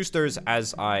the boosters,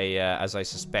 as I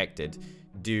suspected,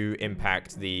 do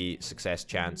impact the success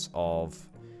chance of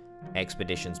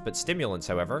expeditions. But stimulants,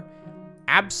 however,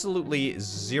 absolutely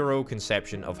zero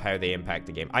conception of how they impact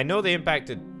the game. I know they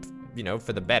impacted, you know,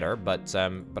 for the better, but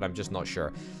I'm just not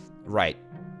sure. Right.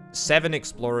 7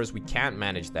 explorers. We can't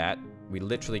manage that. We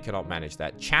literally cannot manage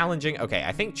that. Challenging. Okay,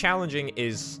 I think challenging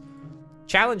is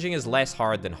less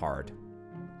hard than hard.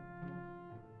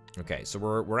 Okay, so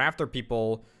we're after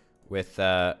people with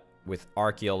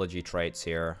archaeology traits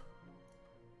here.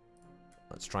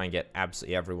 Let's try and get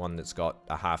absolutely everyone that's got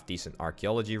a half decent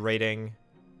archaeology rating.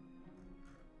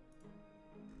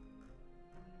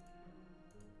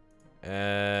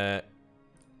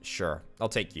 Sure, I'll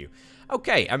take you.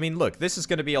 Okay, I mean, look, this is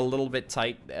going to be a little bit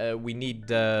tight. We need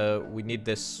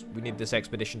this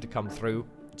expedition to come through,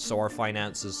 so our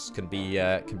finances can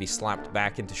be slapped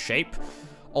back into shape.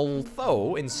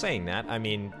 Although, in saying that, I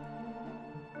mean,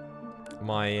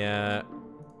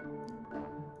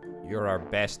 you're our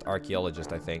best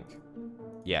archaeologist, I think.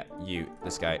 Yeah,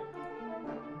 this guy.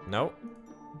 No,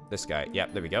 this guy. Yeah,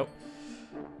 there we go.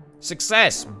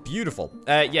 Success! Beautiful.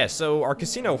 Yeah, so our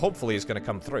casino hopefully is going to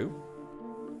come through.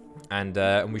 And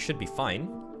we should be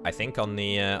fine, I think, on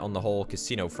the whole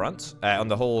casino front. On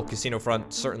the whole casino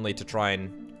front, certainly to try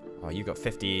and... Oh, you got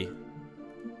 50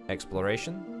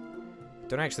 exploration?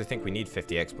 Don't actually think we need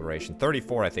 50 exploration.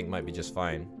 34, I think, might be just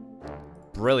fine.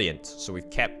 Brilliant. So we've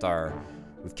kept our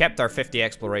 50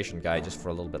 exploration guy just for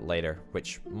a little bit later,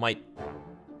 which might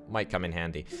come in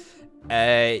handy.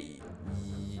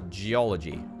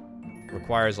 Geology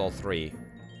requires all 3.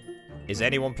 Is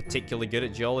anyone particularly good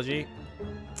at geology?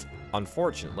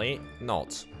 Unfortunately,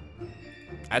 not.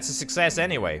 That's a success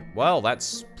anyway. Well,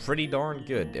 that's pretty darn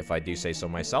good, if I do say so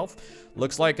myself.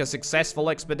 Looks like a successful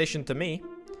expedition to me.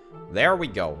 There we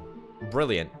go.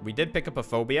 Brilliant. We did pick up a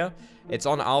phobia. It's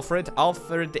on Alfred.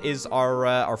 Alfred is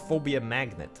our phobia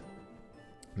magnet.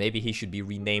 Maybe he should be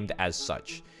renamed as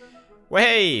such. Well,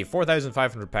 hey,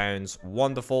 £4,500.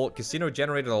 Wonderful. Casino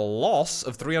generated a loss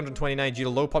of 329 due to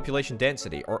low population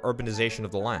density or urbanization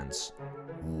of the lands.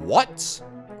 What?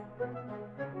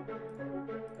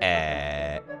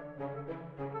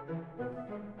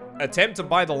 Attempt to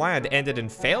buy the land ended in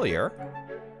failure.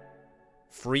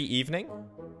 Free evening.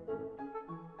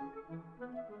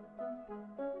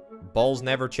 Balls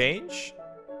never change.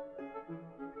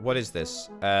 What is this?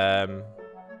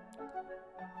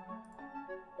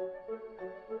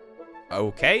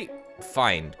 Okay,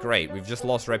 fine, great. We've just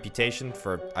lost reputation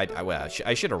for... well,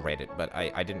 I should have read it, but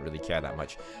I didn't really care that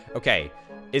much. Okay,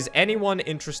 is anyone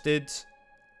interested?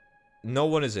 No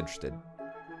one is interested.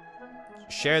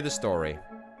 Share the story.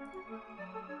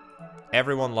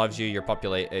 Everyone loves you. Your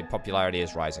popularity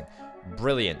is rising.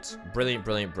 Brilliant, brilliant,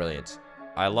 brilliant, brilliant.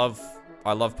 I love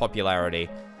popularity.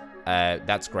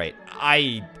 That's great.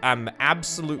 I am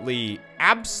absolutely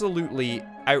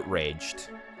outraged.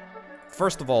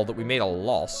 First of all, that we made a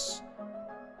loss.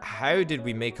 How did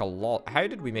we make a loss? How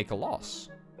did we make a loss?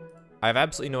 I have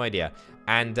absolutely no idea.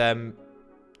 And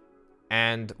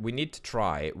we need to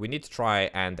try. We need to try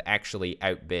and actually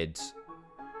outbid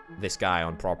this guy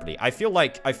on property. I feel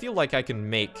like I can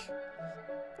make...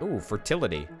 Ooh,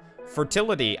 fertility.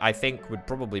 Fertility, I think, would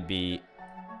probably be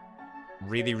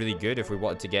really, really good if we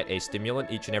wanted to get a stimulant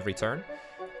each and every turn.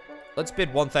 Let's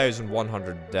bid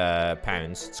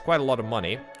 £1,100. It's quite a lot of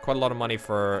money. Quite a lot of money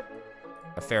for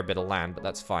a fair bit of land, but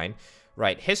that's fine.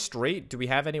 Right, history. Do we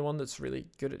have anyone that's really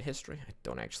good at history? I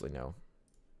don't actually know.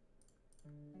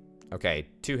 Okay,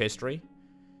 2 history.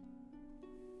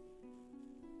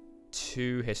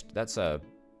 2 history. That's a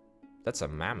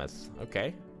mammoth.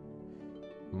 Okay.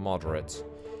 Moderate.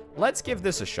 Let's give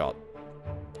this a shot.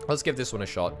 Let's give this one a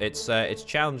shot. It's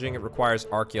challenging. It requires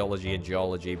archaeology and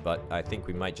geology, but I think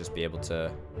we might just be able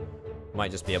to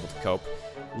cope.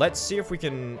 Let's see if we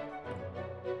can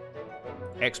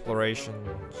exploration.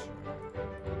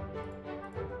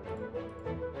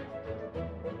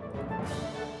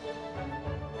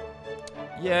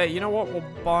 Yeah, you know what? We'll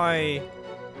buy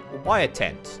a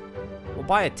tent. We'll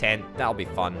buy a tent. That'll be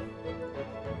fun.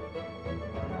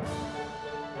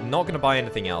 Not gonna buy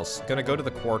anything else. Gonna go to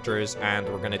the quarters, and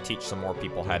we're gonna teach some more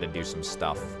people how to do some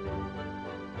stuff.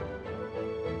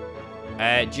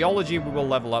 Geology we will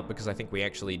level up because I think we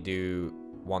actually do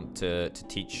want to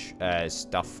teach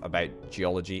stuff about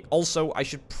geology. Also, I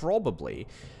should probably...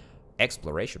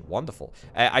 Exploration, wonderful.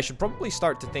 I should probably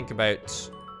start to think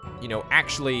about, you know,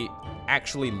 actually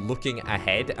looking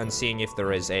ahead and seeing if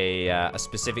there is a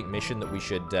specific mission that we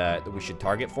should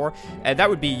target for. That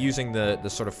would be using the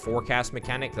sort of forecast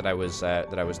mechanic that I was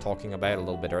talking about a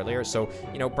little bit earlier. So,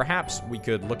 you know, perhaps we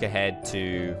could look ahead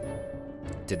to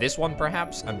this one,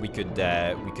 perhaps, and we could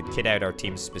kit out our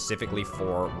team specifically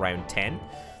for round 10.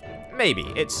 Maybe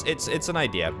it's an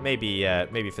idea. Maybe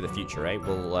for the future, right?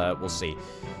 We'll see.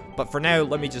 But for now,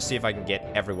 let me just see if I can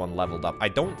get everyone leveled up. I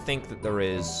don't think there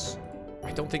is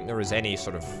any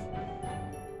sort of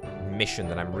mission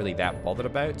that I'm really that bothered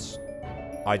about.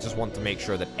 I just want to make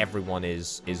sure that everyone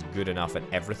is good enough at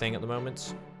everything at the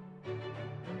moment.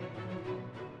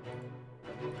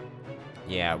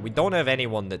 Yeah, we don't have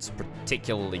anyone that's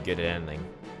particularly good at anything.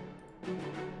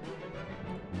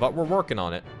 But we're working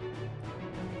on it.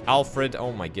 Alfred,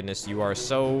 oh my goodness, you are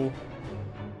so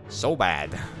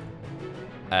bad.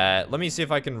 Let me see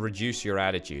if I can reduce your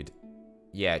attitude.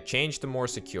 Yeah, change to more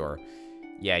secure.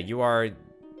 Yeah, you are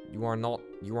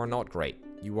not great.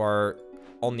 You are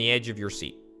on the edge of your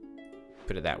seat.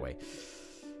 Put it that way.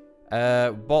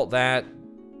 Bought that.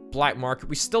 Black market.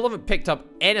 We still haven't picked up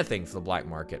anything for the black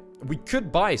market. We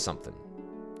could buy something.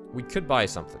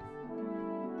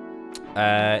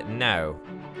 Now.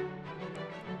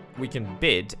 We can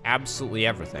bid absolutely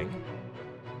everything.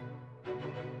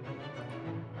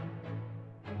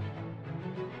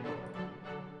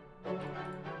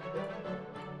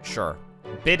 Sure.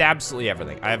 Bid absolutely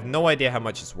everything. I have no idea how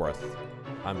much it's worth.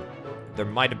 There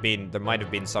might have been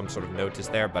some sort of notice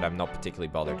there, but I'm not particularly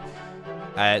bothered.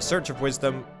 Search of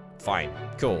wisdom. Fine.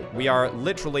 Cool. We are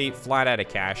literally flat out of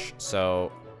cash,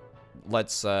 so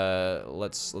let's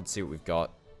see what we've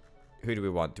got. Who do we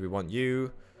want? Do we want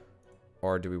you?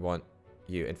 Or do we want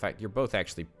you? In fact, you're both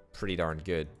actually pretty darn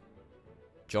good.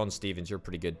 John Stevens, you're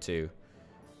pretty good too.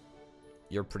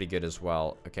 You're pretty good as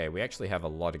well. Okay, we actually have a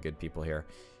lot of good people here.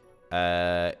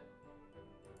 Yeah,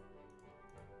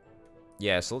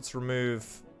 so let's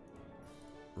remove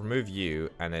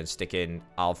you and then stick in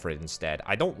Alfred instead.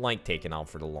 I don't like taking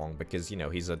Alfred along because, you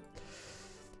know, he's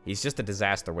just a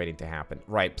disaster waiting to happen.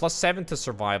 Right, +7 to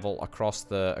survival across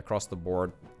the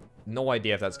board. No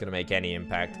idea if that's going to make any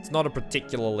impact. It's not a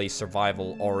particularly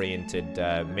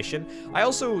survival-oriented mission. I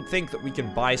also think that we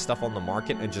can buy stuff on the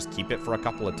market and just keep it for a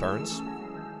couple of turns.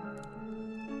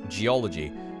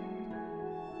 Geology.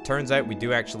 Turns out we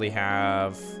do actually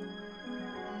have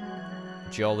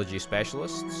geology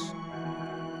specialists.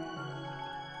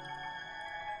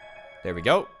 There we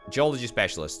go. Geology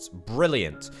specialists.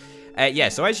 Brilliant. Yeah,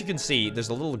 so as you can see, there's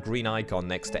a little green icon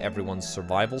next to everyone's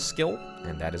survival skill,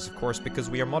 and that is, of course, because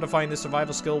we are modifying the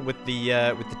survival skill with the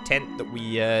tent that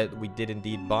we did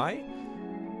indeed buy.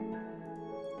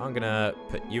 I'm gonna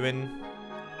put you in.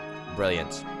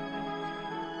 Brilliant.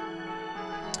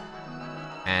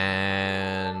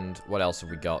 And what else have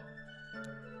we got?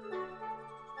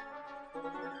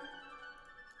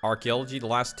 Archaeology, the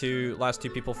last two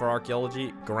people for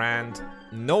archaeology. Grand.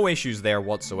 No issues there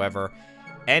whatsoever.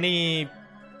 Any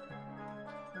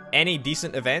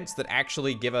decent events that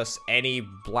actually give us any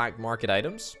black market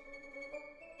items?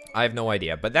 I have no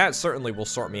idea, but that certainly will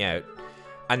sort me out.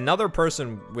 Another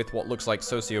person with what looks like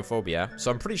sociophobia, so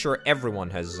I'm pretty sure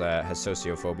everyone has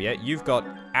sociophobia. You've got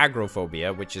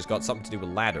agrophobia, which has got something to do with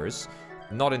ladders.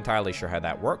 Not entirely sure how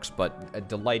that works, but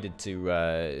delighted to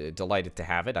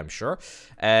have it, I'm sure.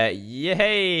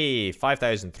 Yay!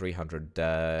 5,300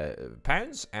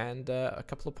 pounds and a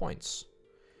couple of points.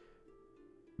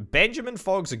 Benjamin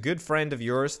Fogg's a good friend of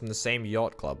yours from the same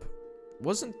yacht club.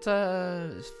 Wasn't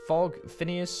Phineas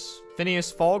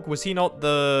Fogg? Was he not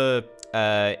the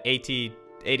 80?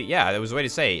 Yeah, there was a way to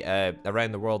say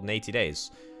around the world in 80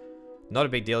 days. Not a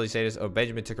big deal. He says, oh,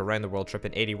 Benjamin took a round the world trip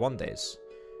in 81 days.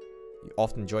 You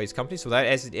often enjoy his company, so without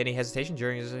any hesitation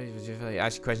during his...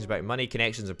 ask you questions about money,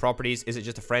 connections, and properties. Is it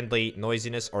just a friendly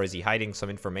noisiness, or is he hiding some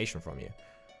information from you?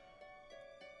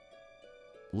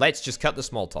 Let's just cut the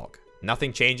small talk.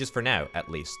 Nothing changes for now, at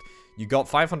least. You got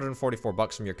 544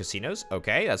 bucks from your casinos.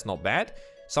 Okay, that's not bad.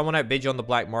 Someone outbid you on the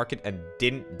black market and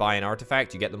didn't buy an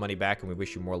artifact. You get the money back, and we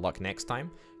wish you more luck next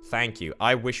time. Thank you.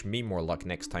 I wish me more luck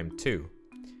next time, too.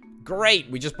 Great,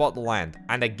 we just bought the land.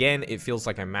 And again, it feels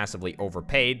like I'm massively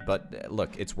overpaid, but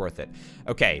look, it's worth it.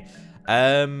 Okay,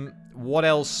 what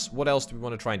else do we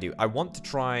want to try and do? I want to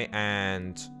try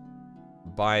and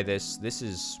buy this. This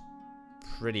is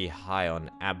pretty high on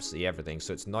absolutely everything,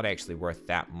 so it's not actually worth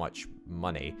that much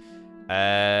money.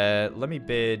 Let me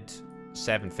bid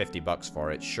 750 bucks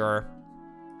for it, sure.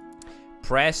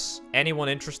 Press, anyone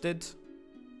interested?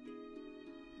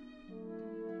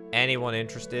 Anyone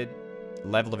interested?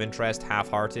 Level of interest,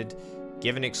 half-hearted.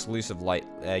 Give an exclusive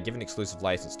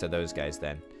license to those guys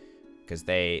then, because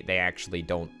they actually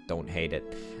don't hate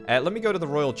it. Let me go to the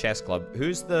Royal Chess Club.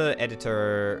 Who's the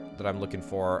editor that I'm looking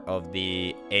for of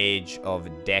the Age of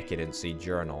Decadency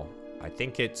journal? I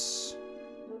think it's...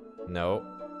 no.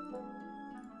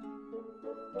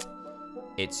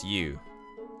 It's you.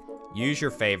 Use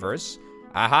your favors.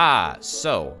 Aha!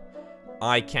 So,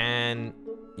 I can...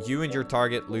 you and your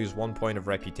target lose 1 point of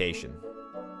reputation.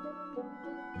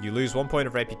 You lose 1 point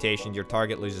of reputation, your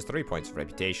target loses 3 points of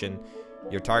reputation,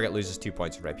 your target loses 2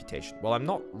 points of reputation. Well, I'm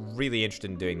not really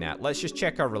interested in doing that. Let's just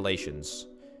check our relations.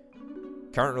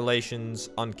 Current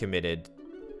relations, uncommitted.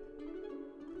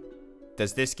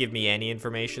 Does this give me any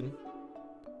information?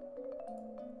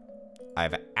 I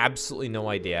have absolutely no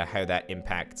idea how that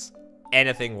impacts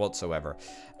anything whatsoever.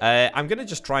 I'm gonna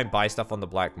just try and buy stuff on the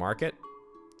black market.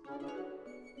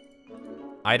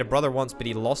 I had a brother once, but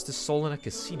he lost his soul in a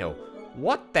casino.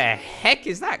 What the heck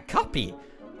is that, Cuppy?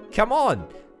 Come on.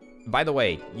 By the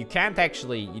way, you don't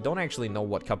actually know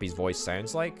what Cuppy's voice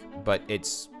sounds like, but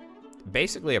it's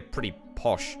basically a pretty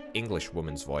posh English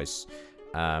woman's voice.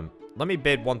 Let me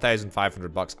bid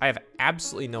 1,500 bucks. I have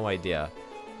absolutely no idea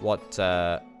what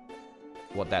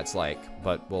that's like,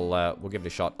 but we'll give it a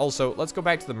shot. Also, let's go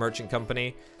back to the merchant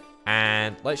company,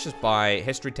 and let's just buy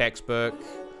history textbook.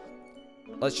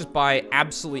 Let's just buy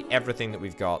absolutely everything that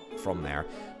we've got from there.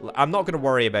 I'm not going to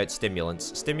worry about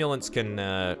stimulants. Stimulants can,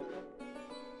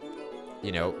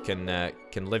 you know, can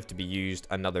live to be used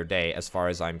another day, as far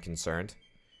as I'm concerned.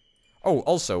 Oh,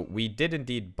 also, we did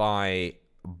indeed buy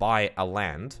a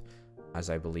land, as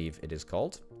I believe it is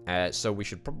called. So we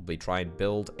should probably try and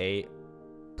build a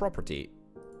property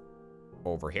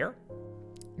over here.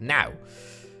 Now,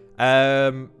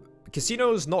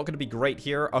 casino's not going to be great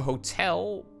here. A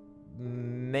hotel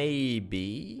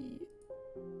maybe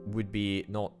would be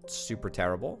not super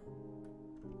terrible.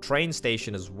 Train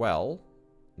station as well.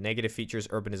 Negative features,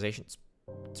 urbanization.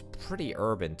 It's pretty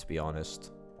urban, to be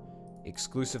honest.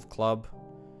 Exclusive club.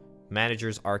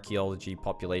 Managers, archaeology,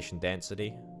 population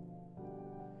density.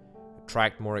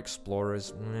 Attract more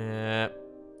explorers.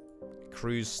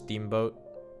 Cruise steamboat.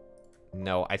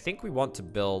 No, I think we want to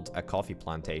build a coffee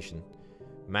plantation.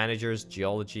 Managers,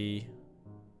 geology,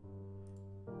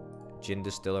 gin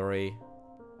distillery.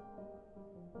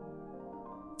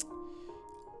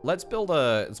 Let's build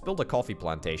a coffee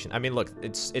plantation. I mean, look,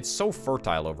 it's so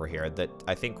fertile over here that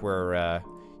I think we're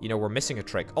you know, we're missing a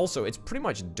trick. Also, it's pretty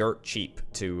much dirt cheap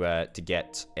to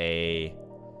get a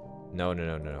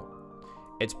no.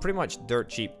 It's pretty much dirt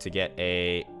cheap to get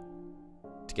a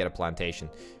plantation.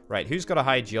 Right, who's got a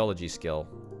high geology skill?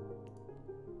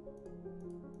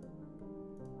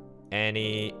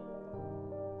 Annie.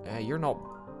 You're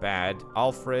not bad.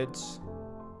 Alfred.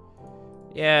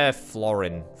 Yeah,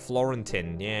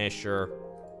 Florentin. Yeah, sure.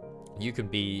 You can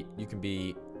be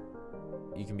the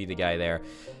guy there.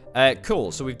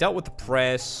 Cool. So we've dealt with the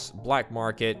press, black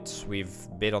market. We've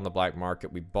bid on the black market.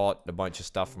 We bought a bunch of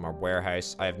stuff from our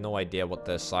warehouse. I have no idea what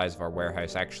the size of our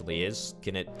warehouse actually is.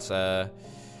 Can it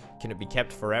be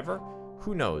kept forever?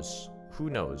 Who knows? Who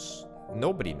knows?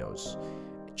 Nobody knows.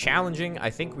 Challenging. I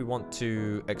think we want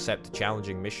to accept a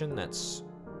challenging mission. That's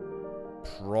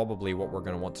probably what we're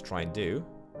going to want to try and do.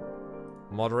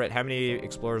 Moderate. How many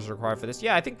explorers are required for this?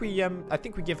 Yeah, I think we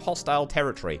give hostile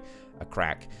territory a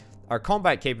crack. Our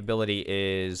combat capability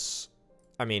is,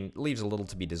 I mean, leaves a little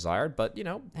to be desired, but you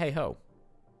know, hey ho.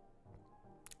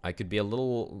 I could be a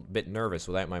little bit nervous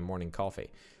without my morning coffee.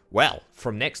 Well,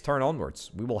 from next turn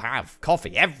onwards, we will have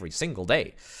coffee every single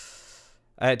day.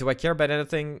 Do I care about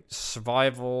anything?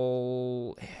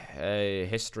 Survival,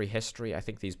 history. I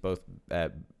think these both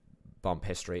bump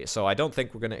history. So I don't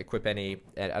think we're going to equip any.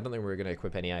 I don't think we're going to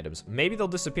equip any items. Maybe they'll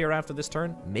disappear after this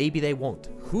turn. Maybe they won't.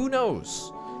 Who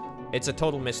knows? It's a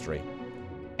total mystery.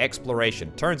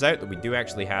 Exploration. Turns out that we do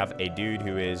actually have a dude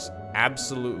who is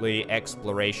absolutely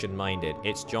exploration-minded.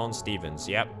 It's John Stevens.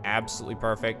 Yep, absolutely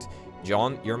perfect.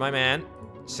 John, you're my man.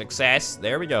 Success.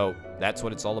 There we go. That's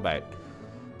what it's all about.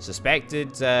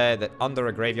 Suspected that under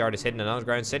a graveyard is hidden an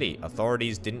underground city.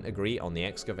 Authorities didn't agree on the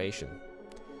excavation.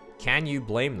 Can you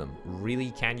blame them?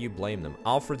 Really, can you blame them?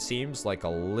 Alfred seems like a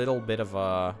little bit of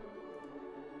a...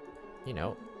 You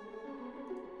know...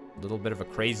 a little bit of a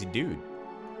crazy dude.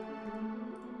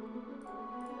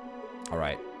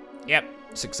 Alright. Yep.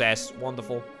 Success.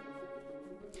 Wonderful.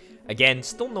 Again,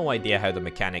 still no idea how the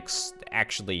mechanics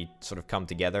actually sort of come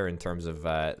together in terms of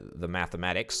the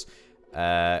mathematics.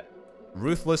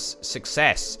 Ruthless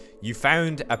success. You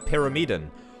found a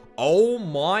pyramidon. Oh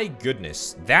my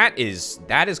goodness. That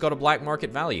has got a black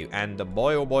market value. And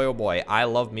boy, oh boy, oh boy, I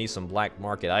love me some black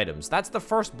market items. That's the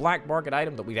first black market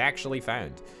item that we've actually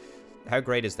found. How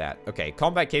great is that? Okay,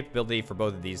 combat capability for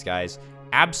both of these guys.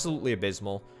 Absolutely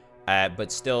abysmal.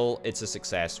 But still, it's a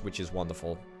success, which is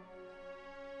wonderful.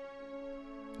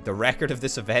 The record of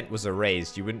this event was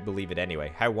erased. You wouldn't believe it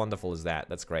anyway. How wonderful is that?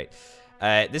 That's great.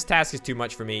 This task is too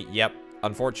much for me. Yep.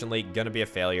 Unfortunately, gonna be a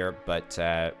failure, but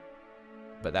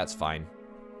that's fine.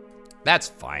 That's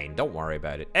fine. Don't worry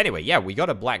about it. Anyway, yeah, we got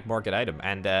a black market item,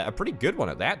 and a pretty good one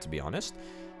at that, to be honest.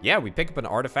 Yeah, we pick up an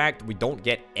artifact, we don't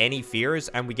get any fears,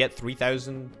 and we get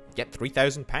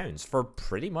 3,000 pounds for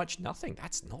pretty much nothing.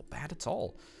 That's not bad at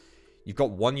all. You've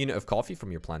got 1 unit of coffee from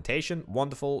your plantation.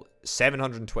 Wonderful.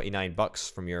 729 bucks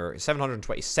from your...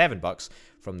 727 bucks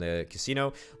from the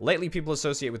casino. Lately, people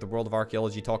associated with the world of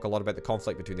archaeology talk a lot about the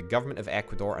conflict between the government of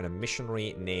Ecuador and a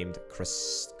missionary named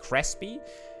Crespi.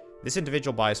 This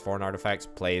individual buys foreign artifacts,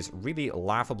 plays really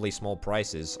laughably small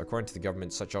prices. According to the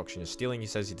government, such auction is stealing. He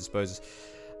says he disposes...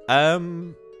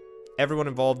 Everyone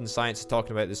involved in science is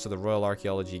talking about this to the Royal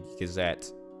Archaeology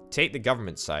Gazette. Take the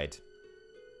government side.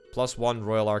 +1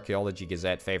 Royal Archaeology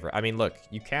Gazette favor. I mean, look,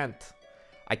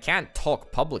 I can't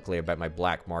talk publicly about my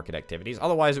black market activities.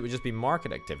 Otherwise, it would just be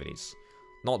market activities,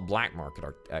 not black market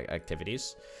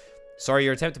activities. Sorry,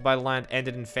 your attempt to buy the land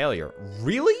ended in failure.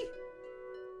 Really?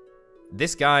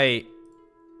 This guy...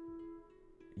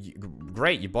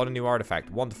 Great, you bought a new artifact.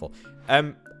 Wonderful.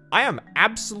 I am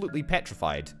absolutely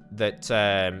petrified that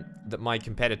that my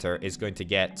competitor is going to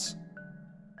get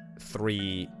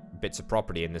 3 bits of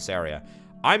property in this area.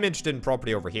 I'm interested in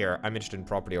property over here. I'm interested in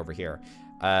property over here.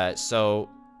 So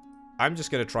I'm just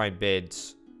going to try and bid...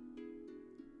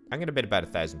 I'm going to bid about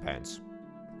 £1,000.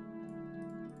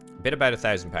 Bid about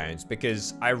 £1,000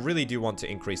 because I really do want to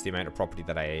increase the amount of property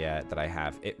that I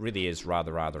have. It really is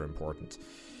rather important.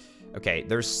 Okay,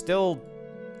 there's still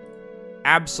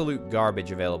absolute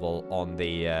garbage available on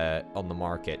the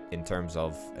market in terms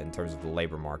of the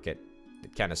labor market.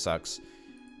 It kind of sucks.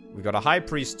 We've got a High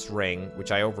Priest's ring,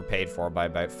 which I overpaid for by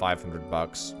about 500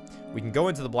 bucks. We can go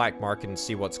into the black market and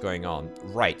see what's going on.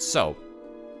 Right, so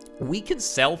we can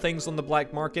sell things on the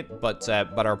black market, but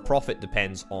our profit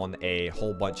depends on a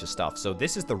whole bunch of stuff. So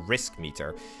this is the risk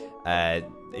meter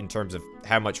in terms of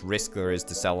how much risk there is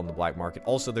to sell on the black market.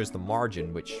 Also, there's the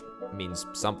margin, which means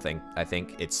something. I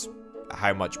think it's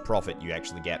how much profit you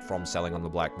actually get from selling on the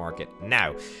black market.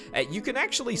 Now, you can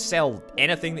actually sell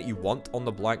anything that you want on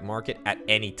the black market at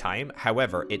any time.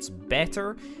 However, it's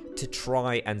better to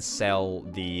try and sell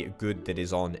the good that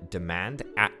is on demand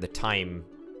at the time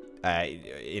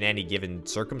in any given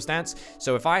circumstance.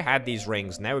 So if I had these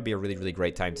rings, now would be a really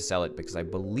great time to sell it because I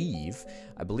believe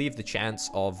the chance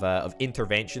of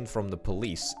intervention from the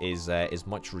police is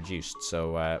much reduced.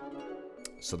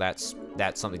 So that's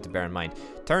something to bear in mind.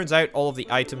 Turns out all of the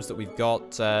items that we've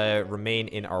got remain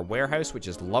in our warehouse, which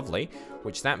is lovely.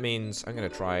 Which that means I'm gonna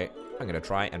try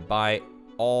and buy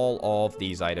all of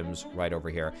these items right over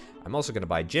here. I'm also gonna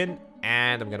buy gin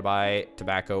and I'm gonna buy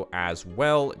tobacco as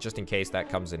well, just in case that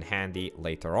comes in handy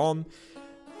later on.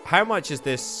 How much is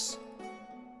this?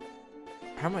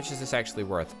 How much is this actually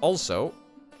worth? Also,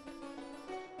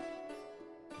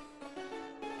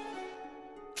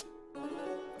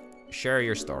 share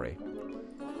your story.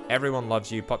 Everyone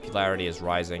loves you. Popularity is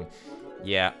rising.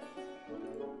 Yeah,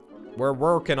 we're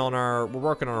working on our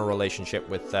relationship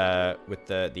with the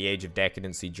Age of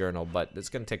Decadency journal, but it's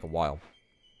gonna take a while.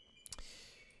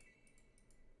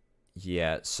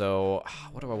 Yeah. So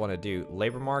what do I want to do?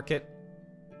 Labor market.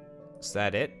 Is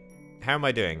that it? How am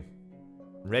I doing?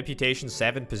 Reputation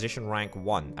 7, position rank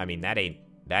 1. I mean, that ain't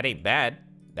bad.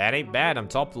 That ain't bad. I'm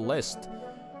top of the list.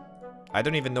 I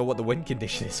don't even know what the win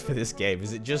condition is for this game.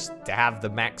 Is it just to have the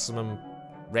maximum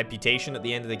reputation at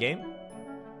the end of the game?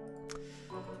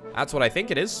 That's what I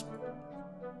think it is.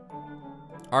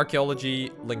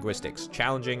 Archaeology, linguistics.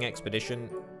 Challenging expedition.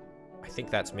 I think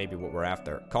that's maybe what we're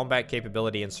after. Combat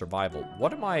capability and survival.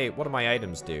 What do my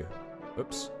items do?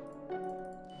 Oops.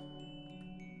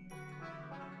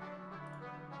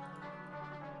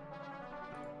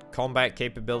 Combat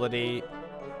capability.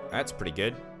 That's pretty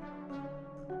good.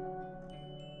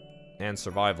 And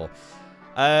survival.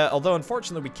 Although,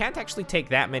 unfortunately, we can't actually take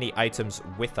that many items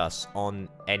with us on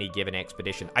any given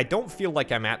expedition. I don't feel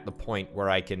like I'm at the point where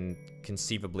I can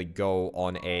conceivably go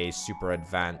on a super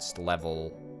advanced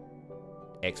level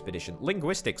expedition.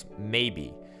 Linguistics,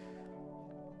 maybe.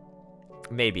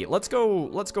 Maybe. Let's go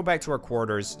back to our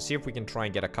quarters, see if we can try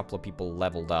and get a couple of people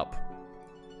leveled up.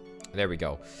 There we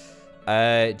go.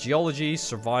 Geology,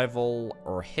 survival,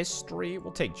 or history?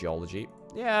 We'll take geology.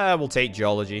 Yeah, we'll take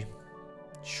geology.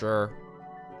 Sure.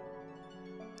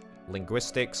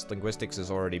 Linguistics. Linguistics has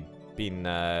already been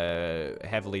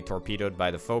heavily torpedoed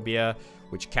by the phobia,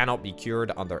 which cannot be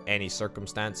cured under any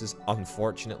circumstances,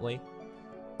 unfortunately.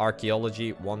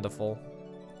 Archaeology, wonderful.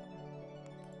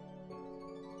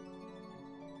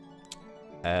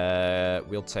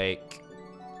 We'll take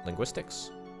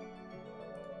linguistics.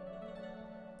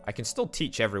 I can still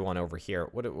teach everyone over here.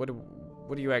 What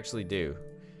do you actually do?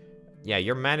 Yeah,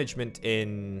 your management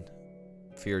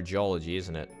for your geology,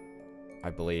 isn't it? I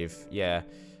believe. Yeah.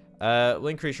 We'll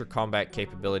increase your combat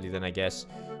capability then, I guess.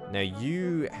 Now,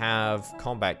 you have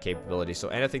combat capability, so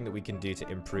anything that we can do to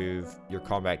improve your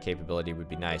combat capability would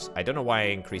be nice. I don't know why I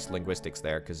increased linguistics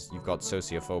there, because you've got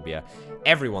sociophobia.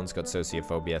 Everyone's got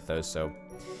sociophobia, though, so...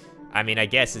 I mean, I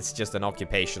guess it's just an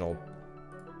occupational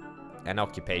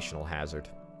hazard.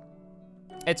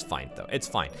 It's fine, though. It's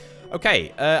fine.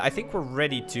 Okay, I think we're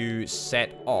ready to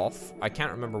set off. I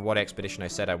can't remember what expedition I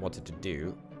said I wanted to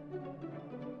do.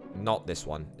 Not this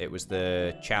one. It was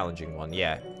the challenging one.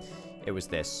 Yeah, it was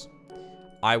this.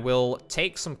 I will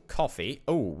take some coffee.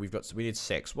 Oh, we need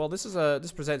 6. Well, this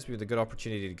presents me with a good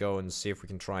opportunity to go and see if we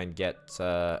can try and get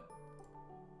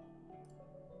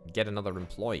another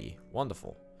employee.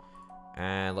 Wonderful.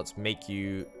 And let's make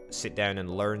you sit down and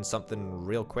learn something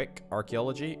real quick.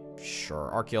 Archaeology?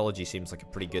 Sure. Archaeology seems like a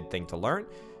pretty good thing to learn.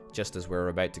 Just as we're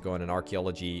about to go on an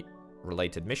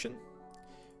archaeology-related mission.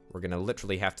 We're going to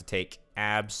literally have to take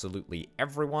absolutely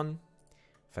everyone.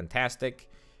 Fantastic.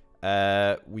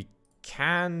 We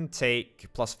can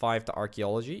take +5 to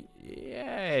archaeology.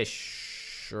 Yeah,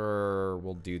 sure.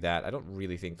 We'll do that. I don't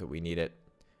really think that we need it.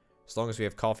 As long as we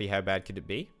have coffee, how bad could it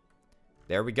be?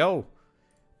 There we go.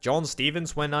 John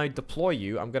Stevens, when I deploy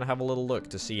you, I'm going to have a little look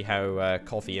to see how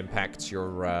coffee impacts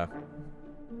your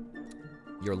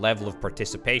level of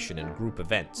participation in group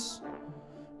events.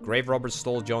 Grave robbers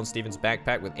stole John Stevens'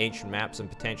 backpack with ancient maps and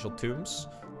potential tombs.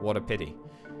 What a pity.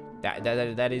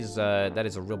 That is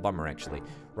a real bummer, actually.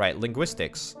 Right,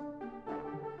 linguistics.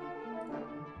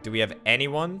 Do we have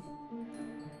anyone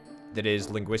that is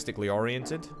linguistically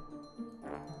oriented?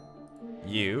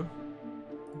 You.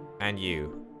 And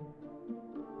you.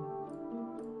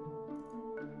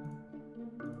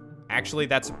 Actually,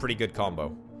 that's a pretty good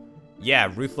combo.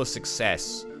 Yeah, ruthless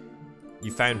success.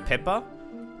 You found Pippa?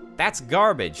 That's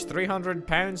garbage. 300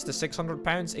 pounds to 600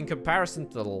 pounds in comparison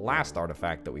to the last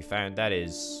artifact that we found. That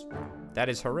is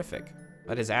horrific.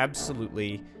 That is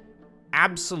absolutely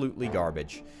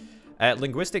garbage.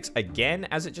 Linguistics, again,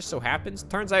 as it just so happens.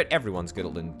 Turns out everyone's good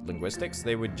at linguistics.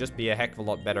 They would just be a heck of a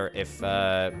lot better if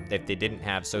they didn't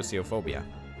have sociophobia.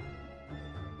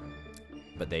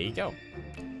 But there you go.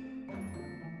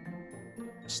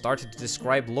 Started to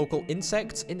describe local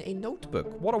insects in a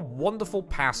notebook. What a wonderful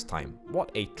pastime.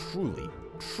 What a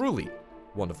truly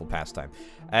wonderful pastime.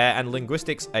 And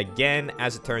linguistics, again,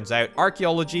 as it turns out,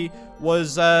 archaeology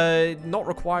was not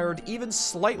required even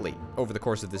slightly over the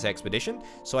course of this expedition.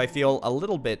 So I feel a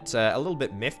little bit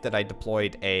miffed that I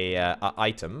deployed an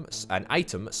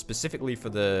item specifically for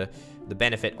the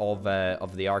benefit of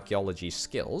the archaeology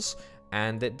skills,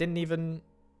 and it didn't even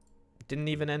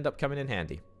end up coming in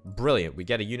handy. Brilliant. We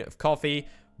get a unit of coffee.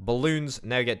 Balloons.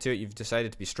 Now get to it. You've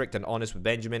decided to be strict and honest with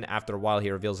Benjamin. After a while, he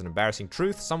reveals an embarrassing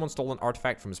truth. Someone stole an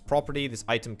artifact from his property. This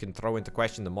item can throw into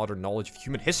question the modern knowledge of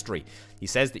human history. He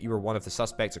says that you were one of the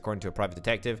suspects, according to a private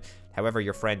detective. However,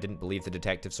 your friend didn't believe the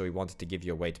detective, so he wanted to give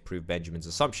you a way to prove Benjamin's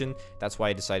assumption. That's why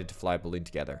he decided to fly a balloon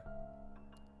together.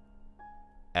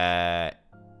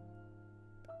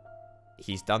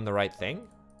 He's done the right thing?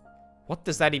 What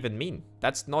does that even mean?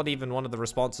 That's not even one of the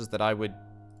responses that I would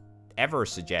ever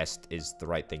suggest is the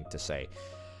right thing to say.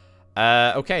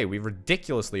 Okay, we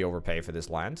ridiculously overpay for this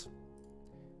land.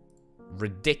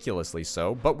 Ridiculously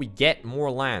so, but we get more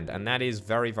land, and that is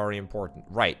very, very important.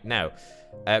 Right, now,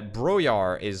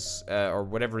 Broyar is, or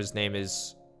whatever his name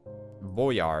is,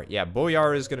 Boyar. Yeah,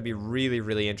 Boyar is going to be really,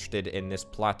 really interested in this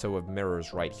plateau of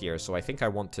mirrors right here. So I think I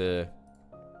want to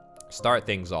start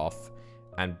things off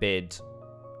and bid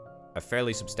a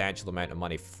fairly substantial amount of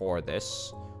money for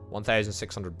this.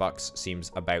 1,600 bucks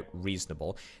seems about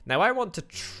reasonable. Now I want to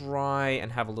try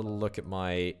and have a little look at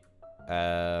my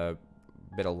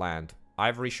bit of land.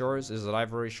 Ivory Shores? Is it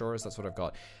Ivory Shores? That's what I've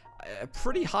got.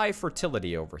 Pretty high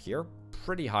fertility over here.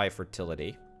 Pretty high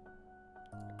fertility.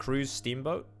 Cruise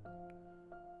steamboat.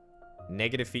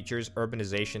 Negative features,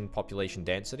 urbanization, population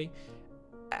density.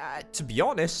 To be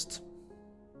honest,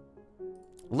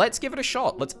 let's give it a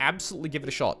shot. Let's absolutely give it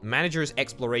a shot. Managers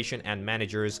exploration and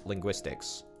managers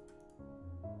linguistics.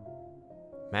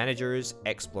 Managers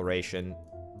exploration.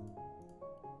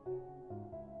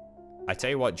 I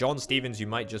tell you what, John Stevens, you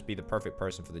might just be the perfect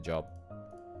person for the job.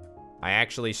 I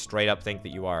actually straight up think that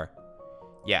you are.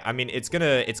 Yeah, I mean, it's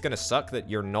gonna suck that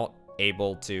you're not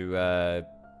able to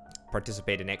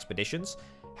participate in expeditions.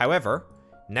 However,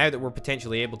 now that we're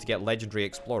potentially able to get legendary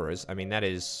explorers, I mean, that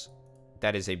is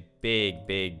a big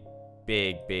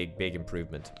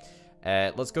improvement.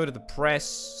 Let's go to the press,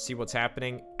 see what's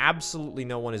happening. Absolutely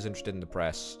no one is interested in the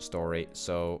press story,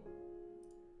 so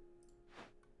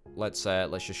let's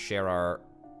just share our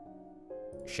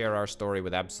story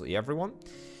with absolutely everyone.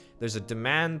 There's a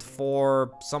demand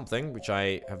for something, which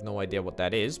I have no idea what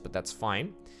that is, but that's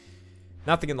fine.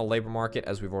 Nothing in the labor market,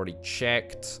 as we've already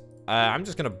checked. I'm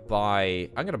gonna buy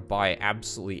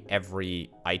absolutely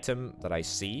every item that I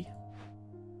see.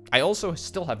 I also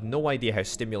still have no idea how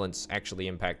stimulants actually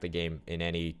impact the game in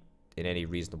any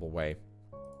reasonable way.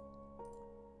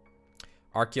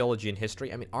 Archaeology and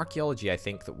history. I mean, archaeology, I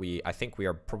think we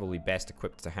are probably best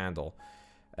equipped to handle.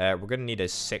 We're gonna need a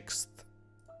sixth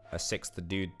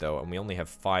dude though, and we only have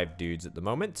 5 dudes at the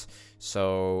moment.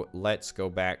 So let's go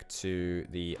back to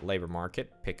the labor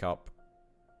market, pick up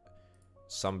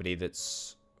somebody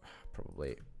that's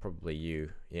probably you,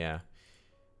 yeah.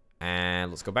 And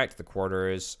let's go back to the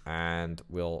quarters, and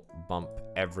we'll bump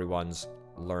everyone's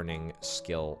learning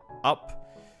skill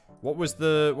up. What was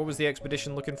the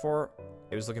expedition looking for?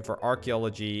 It was looking for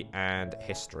archaeology and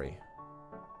history.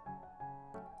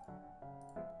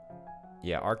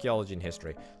 Yeah, archaeology and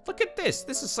history. Look at this.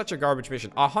 This is such a garbage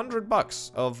mission. 100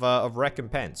 bucks of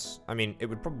recompense. I mean, it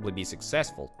would probably be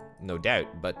successful, no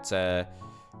doubt, but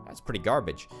that's pretty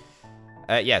garbage.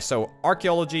 Yeah, so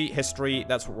archaeology, history,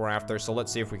 that's what we're after. So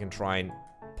let's see if we can try and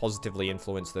positively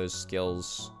influence those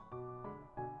skills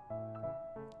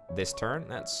this turn.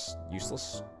 That's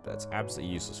useless. That's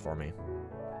absolutely useless for me.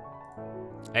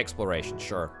 Exploration,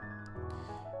 sure.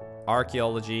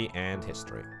 Archaeology and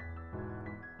history.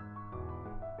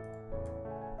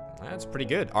 That's pretty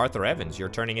good. Arthur Evans, you're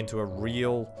turning into a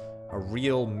real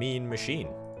mean machine.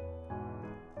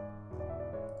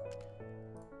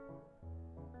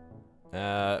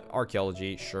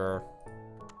 Archaeology, sure.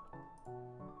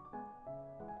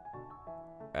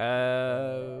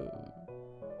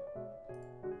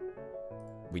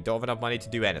 We don't have enough money to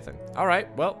do anything. All right,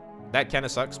 well, that kind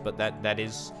of sucks, but that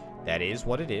is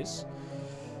what it is.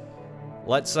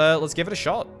 Let's give it a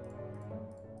shot.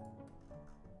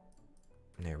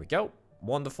 There we go.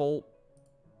 Wonderful.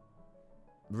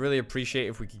 Really appreciate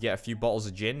if we could get a few bottles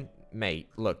of gin. Mate,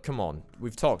 look, come on.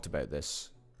 We've talked about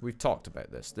this.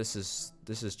 This is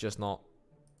just not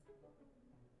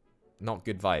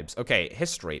good vibes. Okay,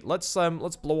 history. Let's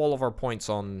blow all of our points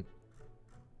on.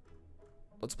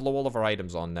 Let's blow all of our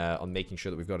items on making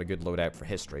sure that we've got a good loadout for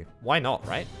history. Why not,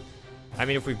 right? I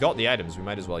mean, if we've got the items, we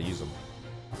might as well use them.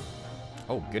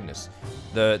 Oh goodness,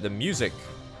 the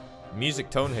music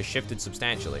tone has shifted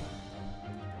substantially.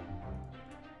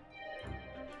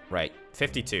 Right,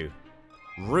 52.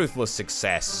 Ruthless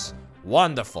success.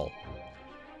 Wonderful.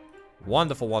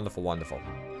 Wonderful, wonderful, wonderful.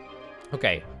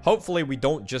 Okay, hopefully we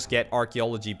don't just get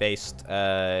archaeology-based,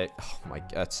 oh my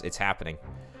god, it's happening.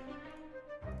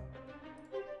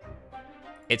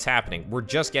 It's happening. We're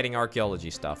just getting archaeology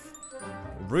stuff.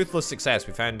 Ruthless success.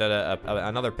 We found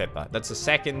another Pippa. That's the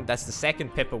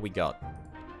second Pippa we got.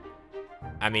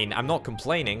 I mean, I'm not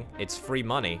complaining. It's free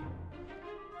money.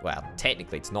 Well,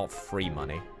 technically, it's not free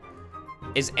money.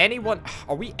 Is anyone...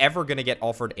 Are we ever going to get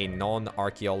offered a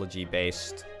non-archaeology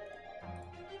based...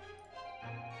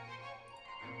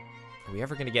 Are we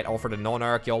ever going to get offered a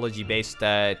non-archaeology based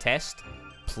test?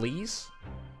 Please?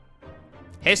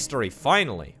 History,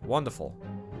 finally. Wonderful.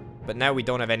 But now we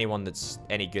don't have anyone that's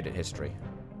any good at history.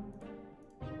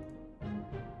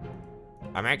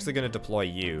 I'm actually going to deploy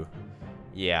you.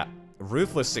 Yeah.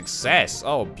 Ruthless success.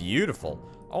 Oh, beautiful.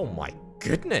 Oh my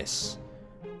goodness.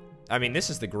 I mean,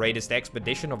 this is the greatest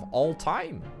expedition of all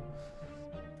time.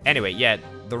 Anyway, yeah,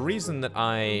 the reason that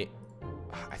I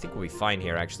I think we'll be fine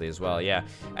here, actually, as well, yeah.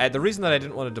 The reason that I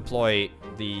didn't want to deploy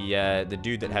the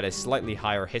dude that had a slightly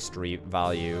higher history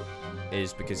value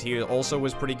is because he also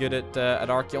was pretty good at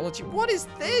archaeology. What is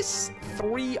this?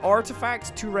 3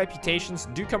 artifacts, 2 reputations,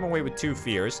 do come away with 2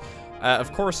 fears.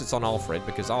 Of course it's on Alfred,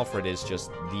 because Alfred is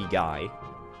just the guy.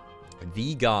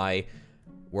 The guy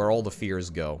where all the fears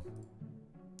go.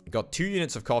 Got 2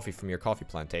 units of coffee from your coffee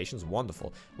plantations.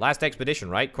 Wonderful. Last expedition,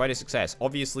 right? Quite a success.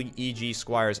 Obviously, E.G.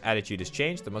 Squire's attitude has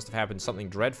changed. There must have happened something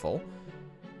dreadful.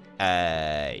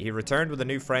 He returned with a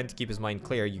new friend to keep his mind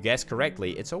clear. You guessed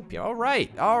correctly. It's opium.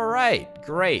 Alright. Alright.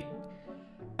 Great.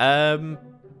 I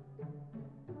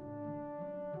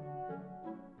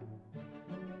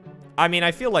mean,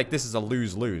 I feel like this is a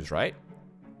lose-lose, right?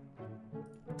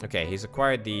 Okay, he's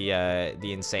acquired the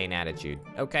insane attitude.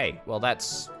 Okay, well,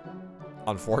 that's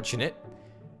unfortunate.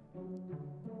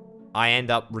 I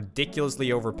end up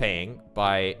ridiculously overpaying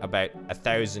by about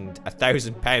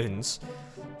 £1,000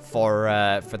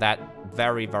 for that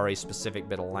very, very specific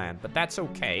bit of land. But that's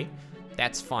okay.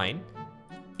 That's fine.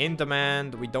 In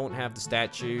demand, we don't have the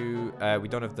statue. We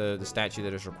don't have the statue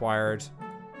that is required.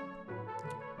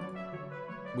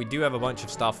 We do have a bunch of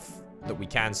stuff that we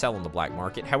can sell on the black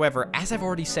market. However, as I've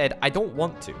already said, I don't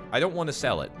want to. I don't want to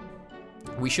sell it.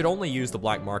 We should only use the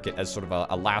black market as sort of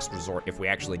a last resort if we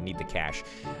actually need the cash.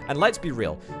 And let's be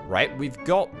real, right? We've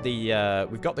got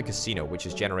the casino, which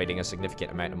is generating a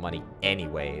significant amount of money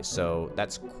anyway, so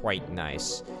that's quite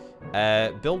nice.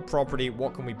 Build property.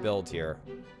 What can we build here?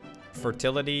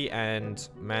 Fertility and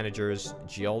managers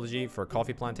geology for a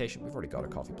coffee plantation. We've already got a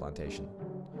coffee plantation.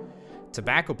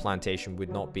 Tobacco plantation would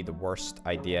not be the worst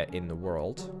idea in the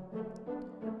world.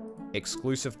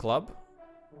 Exclusive club.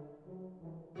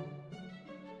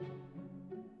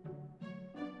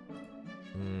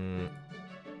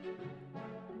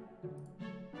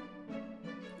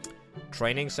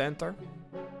 Training center.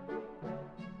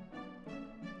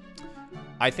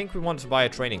 I think we want to buy a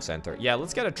training center. Yeah,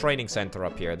 let's get a training center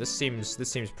up here. This seems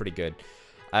pretty good.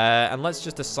 And let's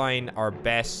just assign our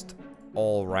best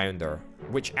all-rounder,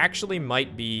 which actually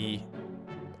might be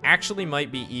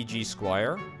E.G.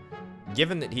 Squire,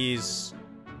 given that he's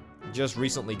just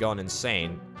recently gone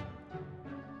insane.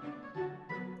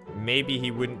 Maybe he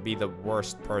wouldn't be the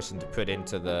worst person to put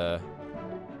into the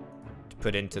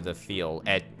field,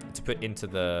 to put into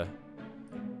the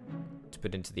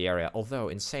area. Although,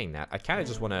 in saying that, I kind of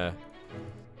just want to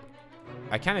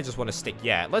stick,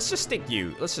 yeah, let's just stick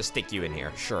you in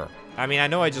here, sure. I mean, I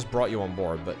know I just brought you on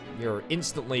board, but you're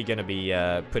instantly gonna be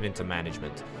put into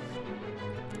management.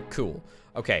 Cool.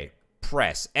 Okay,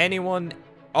 press. Anyone?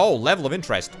 Oh, level of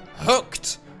interest.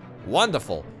 Hooked!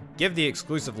 Wonderful. Give the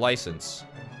exclusive license.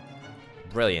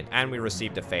 Brilliant. And we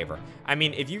received a favor. I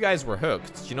mean, if you guys were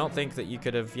hooked, do you not think that you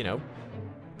could have, you know,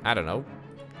 I don't know,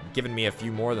 given me a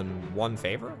few more than one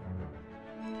favor?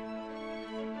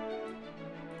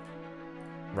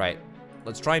 Right.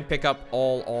 Let's try and pick up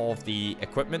all of the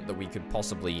equipment that we could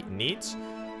possibly need.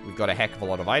 We've got a heck of a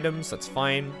lot of items. That's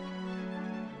fine.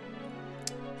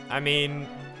 I mean,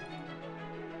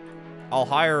 I'll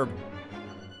hire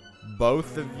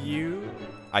both of you.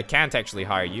 I can't actually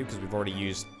hire you because we've already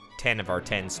used 10 of our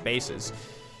 10 spaces.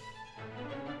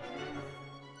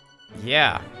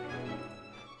 Yeah.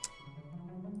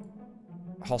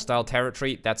 Hostile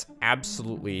territory, that's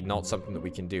absolutely not something that we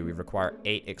can do. We require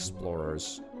 8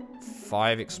 explorers.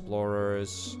 5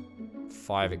 explorers.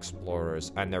 5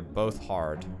 explorers. And they're both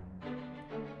hard.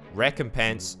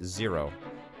 Recompense, 0.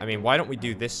 I mean, why don't we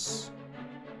do this?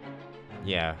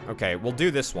 Yeah, okay, we'll do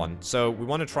this one. So, we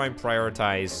want to try and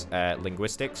prioritize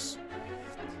linguistics.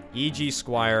 E.G.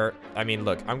 Squire, I mean,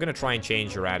 look, I'm gonna try and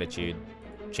change your attitude.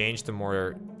 Change to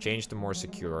more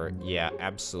secure. Yeah,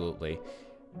 absolutely.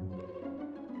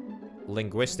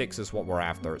 Linguistics is what we're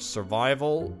after.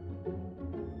 Survival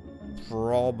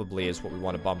probably is what we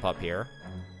want to bump up here.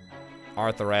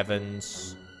 Arthur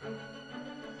Evans.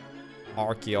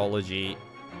 Archaeology.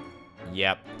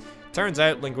 Yep. Turns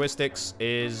out linguistics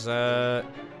is, yeah,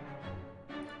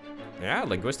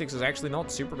 linguistics is actually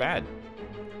not super bad.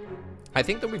 I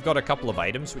think that we've got a couple of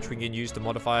items which we can use to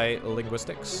modify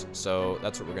linguistics, so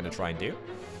that's what we're going to try and do.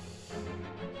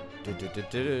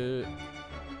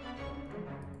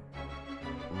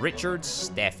 Richard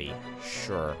Steffi.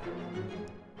 Sure.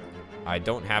 I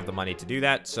don't have the money to do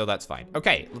that, so that's fine.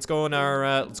 Okay, let's go on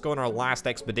our last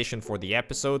expedition for the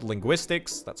episode.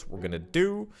 Linguistics. That's what we're gonna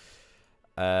do.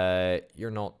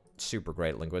 You're not super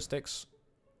great at linguistics.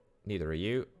 Neither are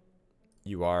you.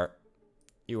 You are.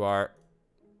 You are.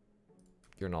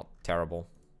 You're not terrible.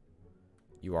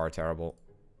 You are terrible.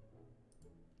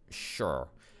 Sure.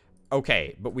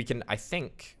 Okay, but we can, I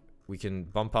think, we can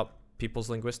bump up people's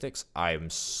linguistics? I'm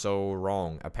so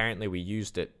wrong. Apparently we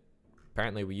used it.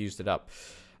 Apparently we used it up.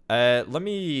 Let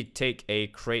me take a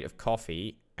crate of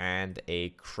coffee and a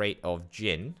crate of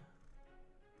gin.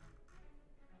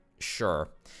 Sure.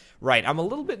 Right, I'm a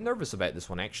little bit nervous about this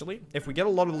one, actually. If we get a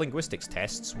lot of linguistics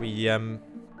tests, we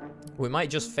might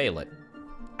just fail it.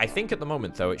 I think at the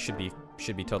moment, though, it should be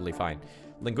totally fine.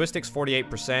 Linguistics,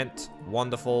 48%.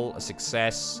 Wonderful. A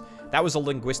success. That was a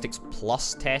linguistics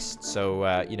plus test,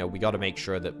 so, you know, we got to make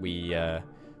sure that we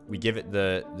give it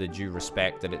the due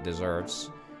respect that it deserves.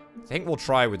 I think we'll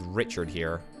try with Richard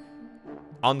here.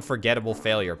 Unforgettable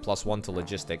failure, +1 to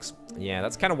logistics. Yeah,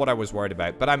 that's kind of what I was worried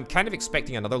about. But I'm kind of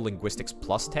expecting another linguistics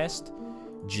plus test.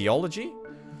 Geology?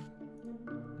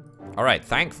 Alright,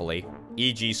 thankfully,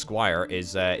 E.G. Squire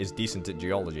is decent at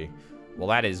geology. Well,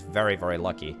 that is very, very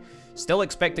lucky. Still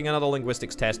expecting another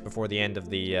linguistics test before the end of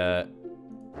the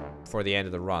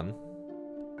run.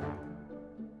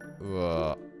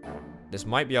 This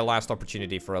might be our last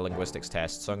opportunity for a linguistics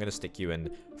test, so I'm gonna stick you in.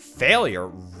 Failure?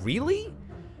 Really?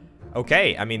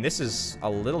 Okay, I mean, this is a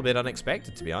little bit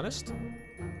unexpected, to be honest.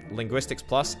 Linguistics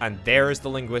plus, and there's the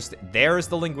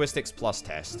linguistics plus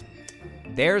test.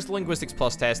 There's the linguistics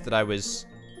plus test that I was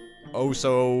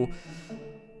so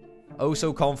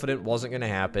confident wasn't gonna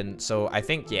happen. So I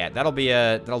think, yeah,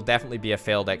 that'll definitely be a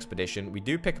failed expedition. We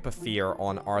do pick up a fear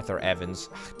on Arthur Evans.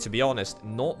 To be honest,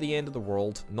 not the end of the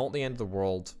world. Not the end of the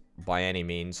world by any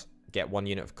means. Get 1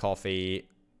 unit of coffee.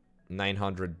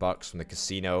 $900 from the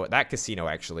casino. That casino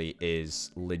actually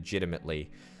is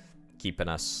legitimately keeping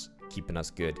us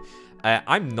good.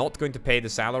 I'm not going to pay the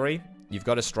salary. You've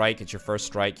got a strike. It's your first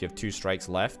strike. You have 2 strikes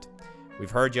left.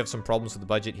 We've heard you have some problems with the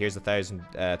budget. Here's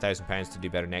 £1,000 to do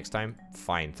better next time.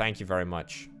 Fine. Thank you very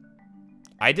much.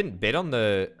 I didn't bid on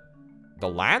the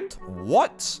land?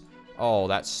 What? Oh,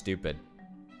 that's stupid.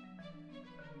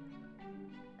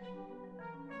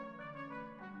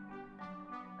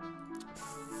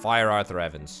 Fire Arthur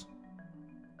Evans.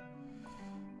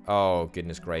 Oh,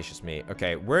 goodness gracious me.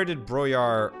 Okay, where did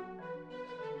Broyar...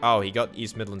 Oh, he got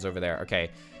East Midlands over there.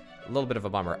 Okay, a little bit of a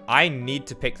bummer. I need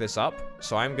to pick this up,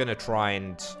 so I'm going to try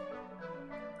and...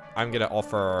 I'm going to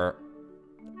offer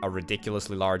a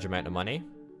ridiculously large amount of money.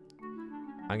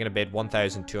 I'm going to bid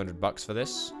 $1,200 for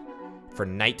this. For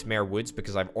Nightmare Woods,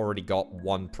 because I've already got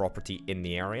 1 property in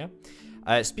the area.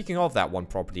 Speaking of that 1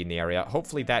 property in the area,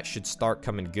 hopefully that should start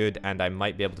coming good, and I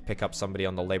might be able to pick up somebody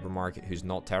on the labor market who's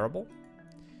not terrible.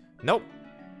 Nope.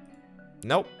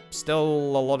 Nope. Still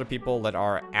a lot of people that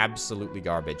are absolutely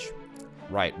garbage.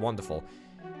 Right, wonderful.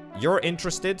 You're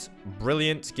interested?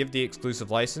 Brilliant. Give the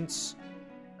exclusive license.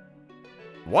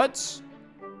 What?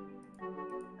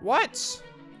 What?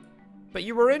 But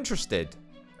you were interested.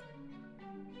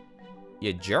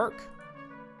 You jerk.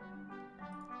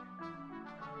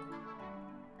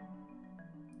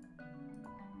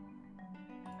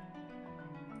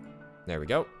 There we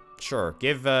go. Sure.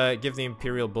 Give the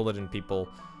Imperial Bulletin people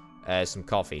some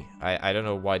coffee. I don't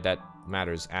know why that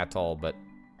matters at all, but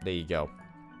there you go.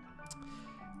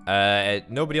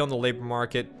 Nobody on the labor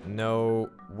market. No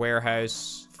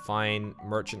warehouse. Fine.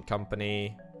 Merchant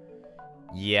company.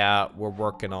 Yeah, we're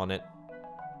working on it.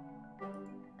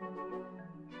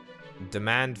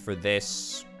 Demand for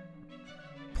this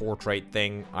portrait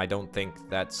thing. I don't think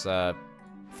that's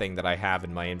thing that I have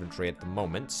in my inventory at the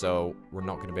moment, so we're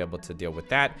not going to be able to deal with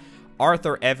that.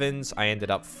 Arthur Evans, I ended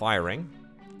up firing.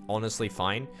 Honestly,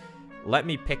 fine. Let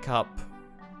me pick up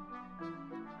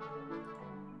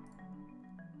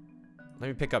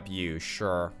you,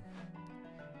 sure.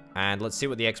 And let's see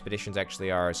what the expeditions actually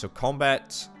are. So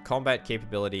combat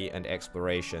capability and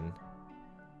exploration.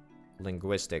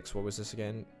 Linguistics, what was this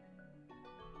again?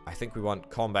 I think we want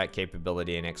combat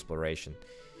capability and exploration.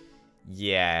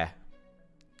 Yeah.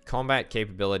 Combat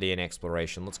capability and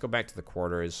exploration. Let's go back to the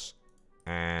quarters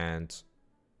and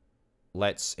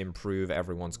let's improve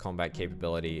everyone's combat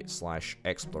capability /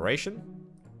 exploration.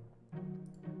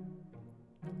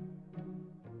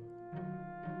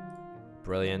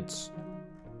 Brilliant.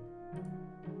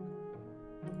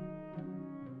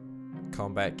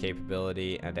 Combat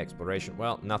capability and exploration.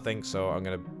 Well, nothing, so I'm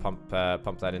gonna pump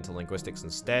that into linguistics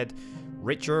instead.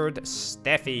 Richard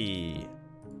Steffi.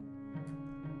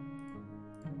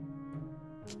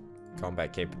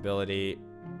 Combat capability.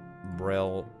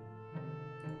 Brill.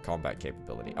 Combat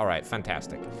capability. Alright,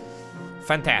 fantastic.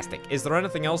 Fantastic. Is there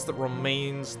anything else that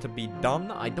remains to be done?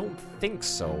 I don't think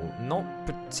so. Not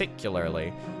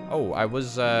particularly. Oh, I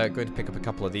was going to pick up a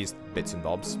couple of these bits and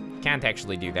bobs. Can't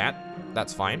actually do that.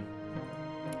 That's fine.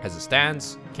 As it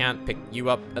stands, can't pick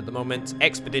you up at the moment.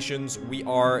 Expeditions, we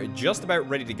are just about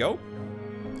ready to go.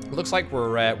 Looks like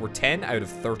we're 10 out of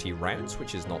 30 rounds,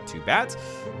 which is not too bad.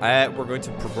 We're going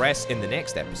to progress in the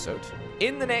next episode.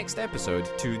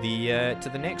 To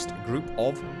the next group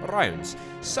of rounds.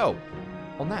 So,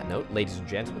 on that note, ladies and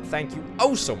gentlemen, thank you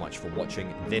oh so much for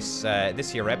watching this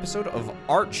here episode of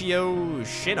Archeo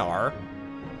Shinar.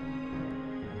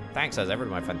 Thanks as ever to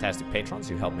my fantastic patrons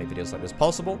who help make videos like this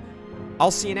possible.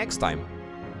 I'll see you next time.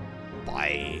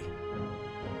 Bye.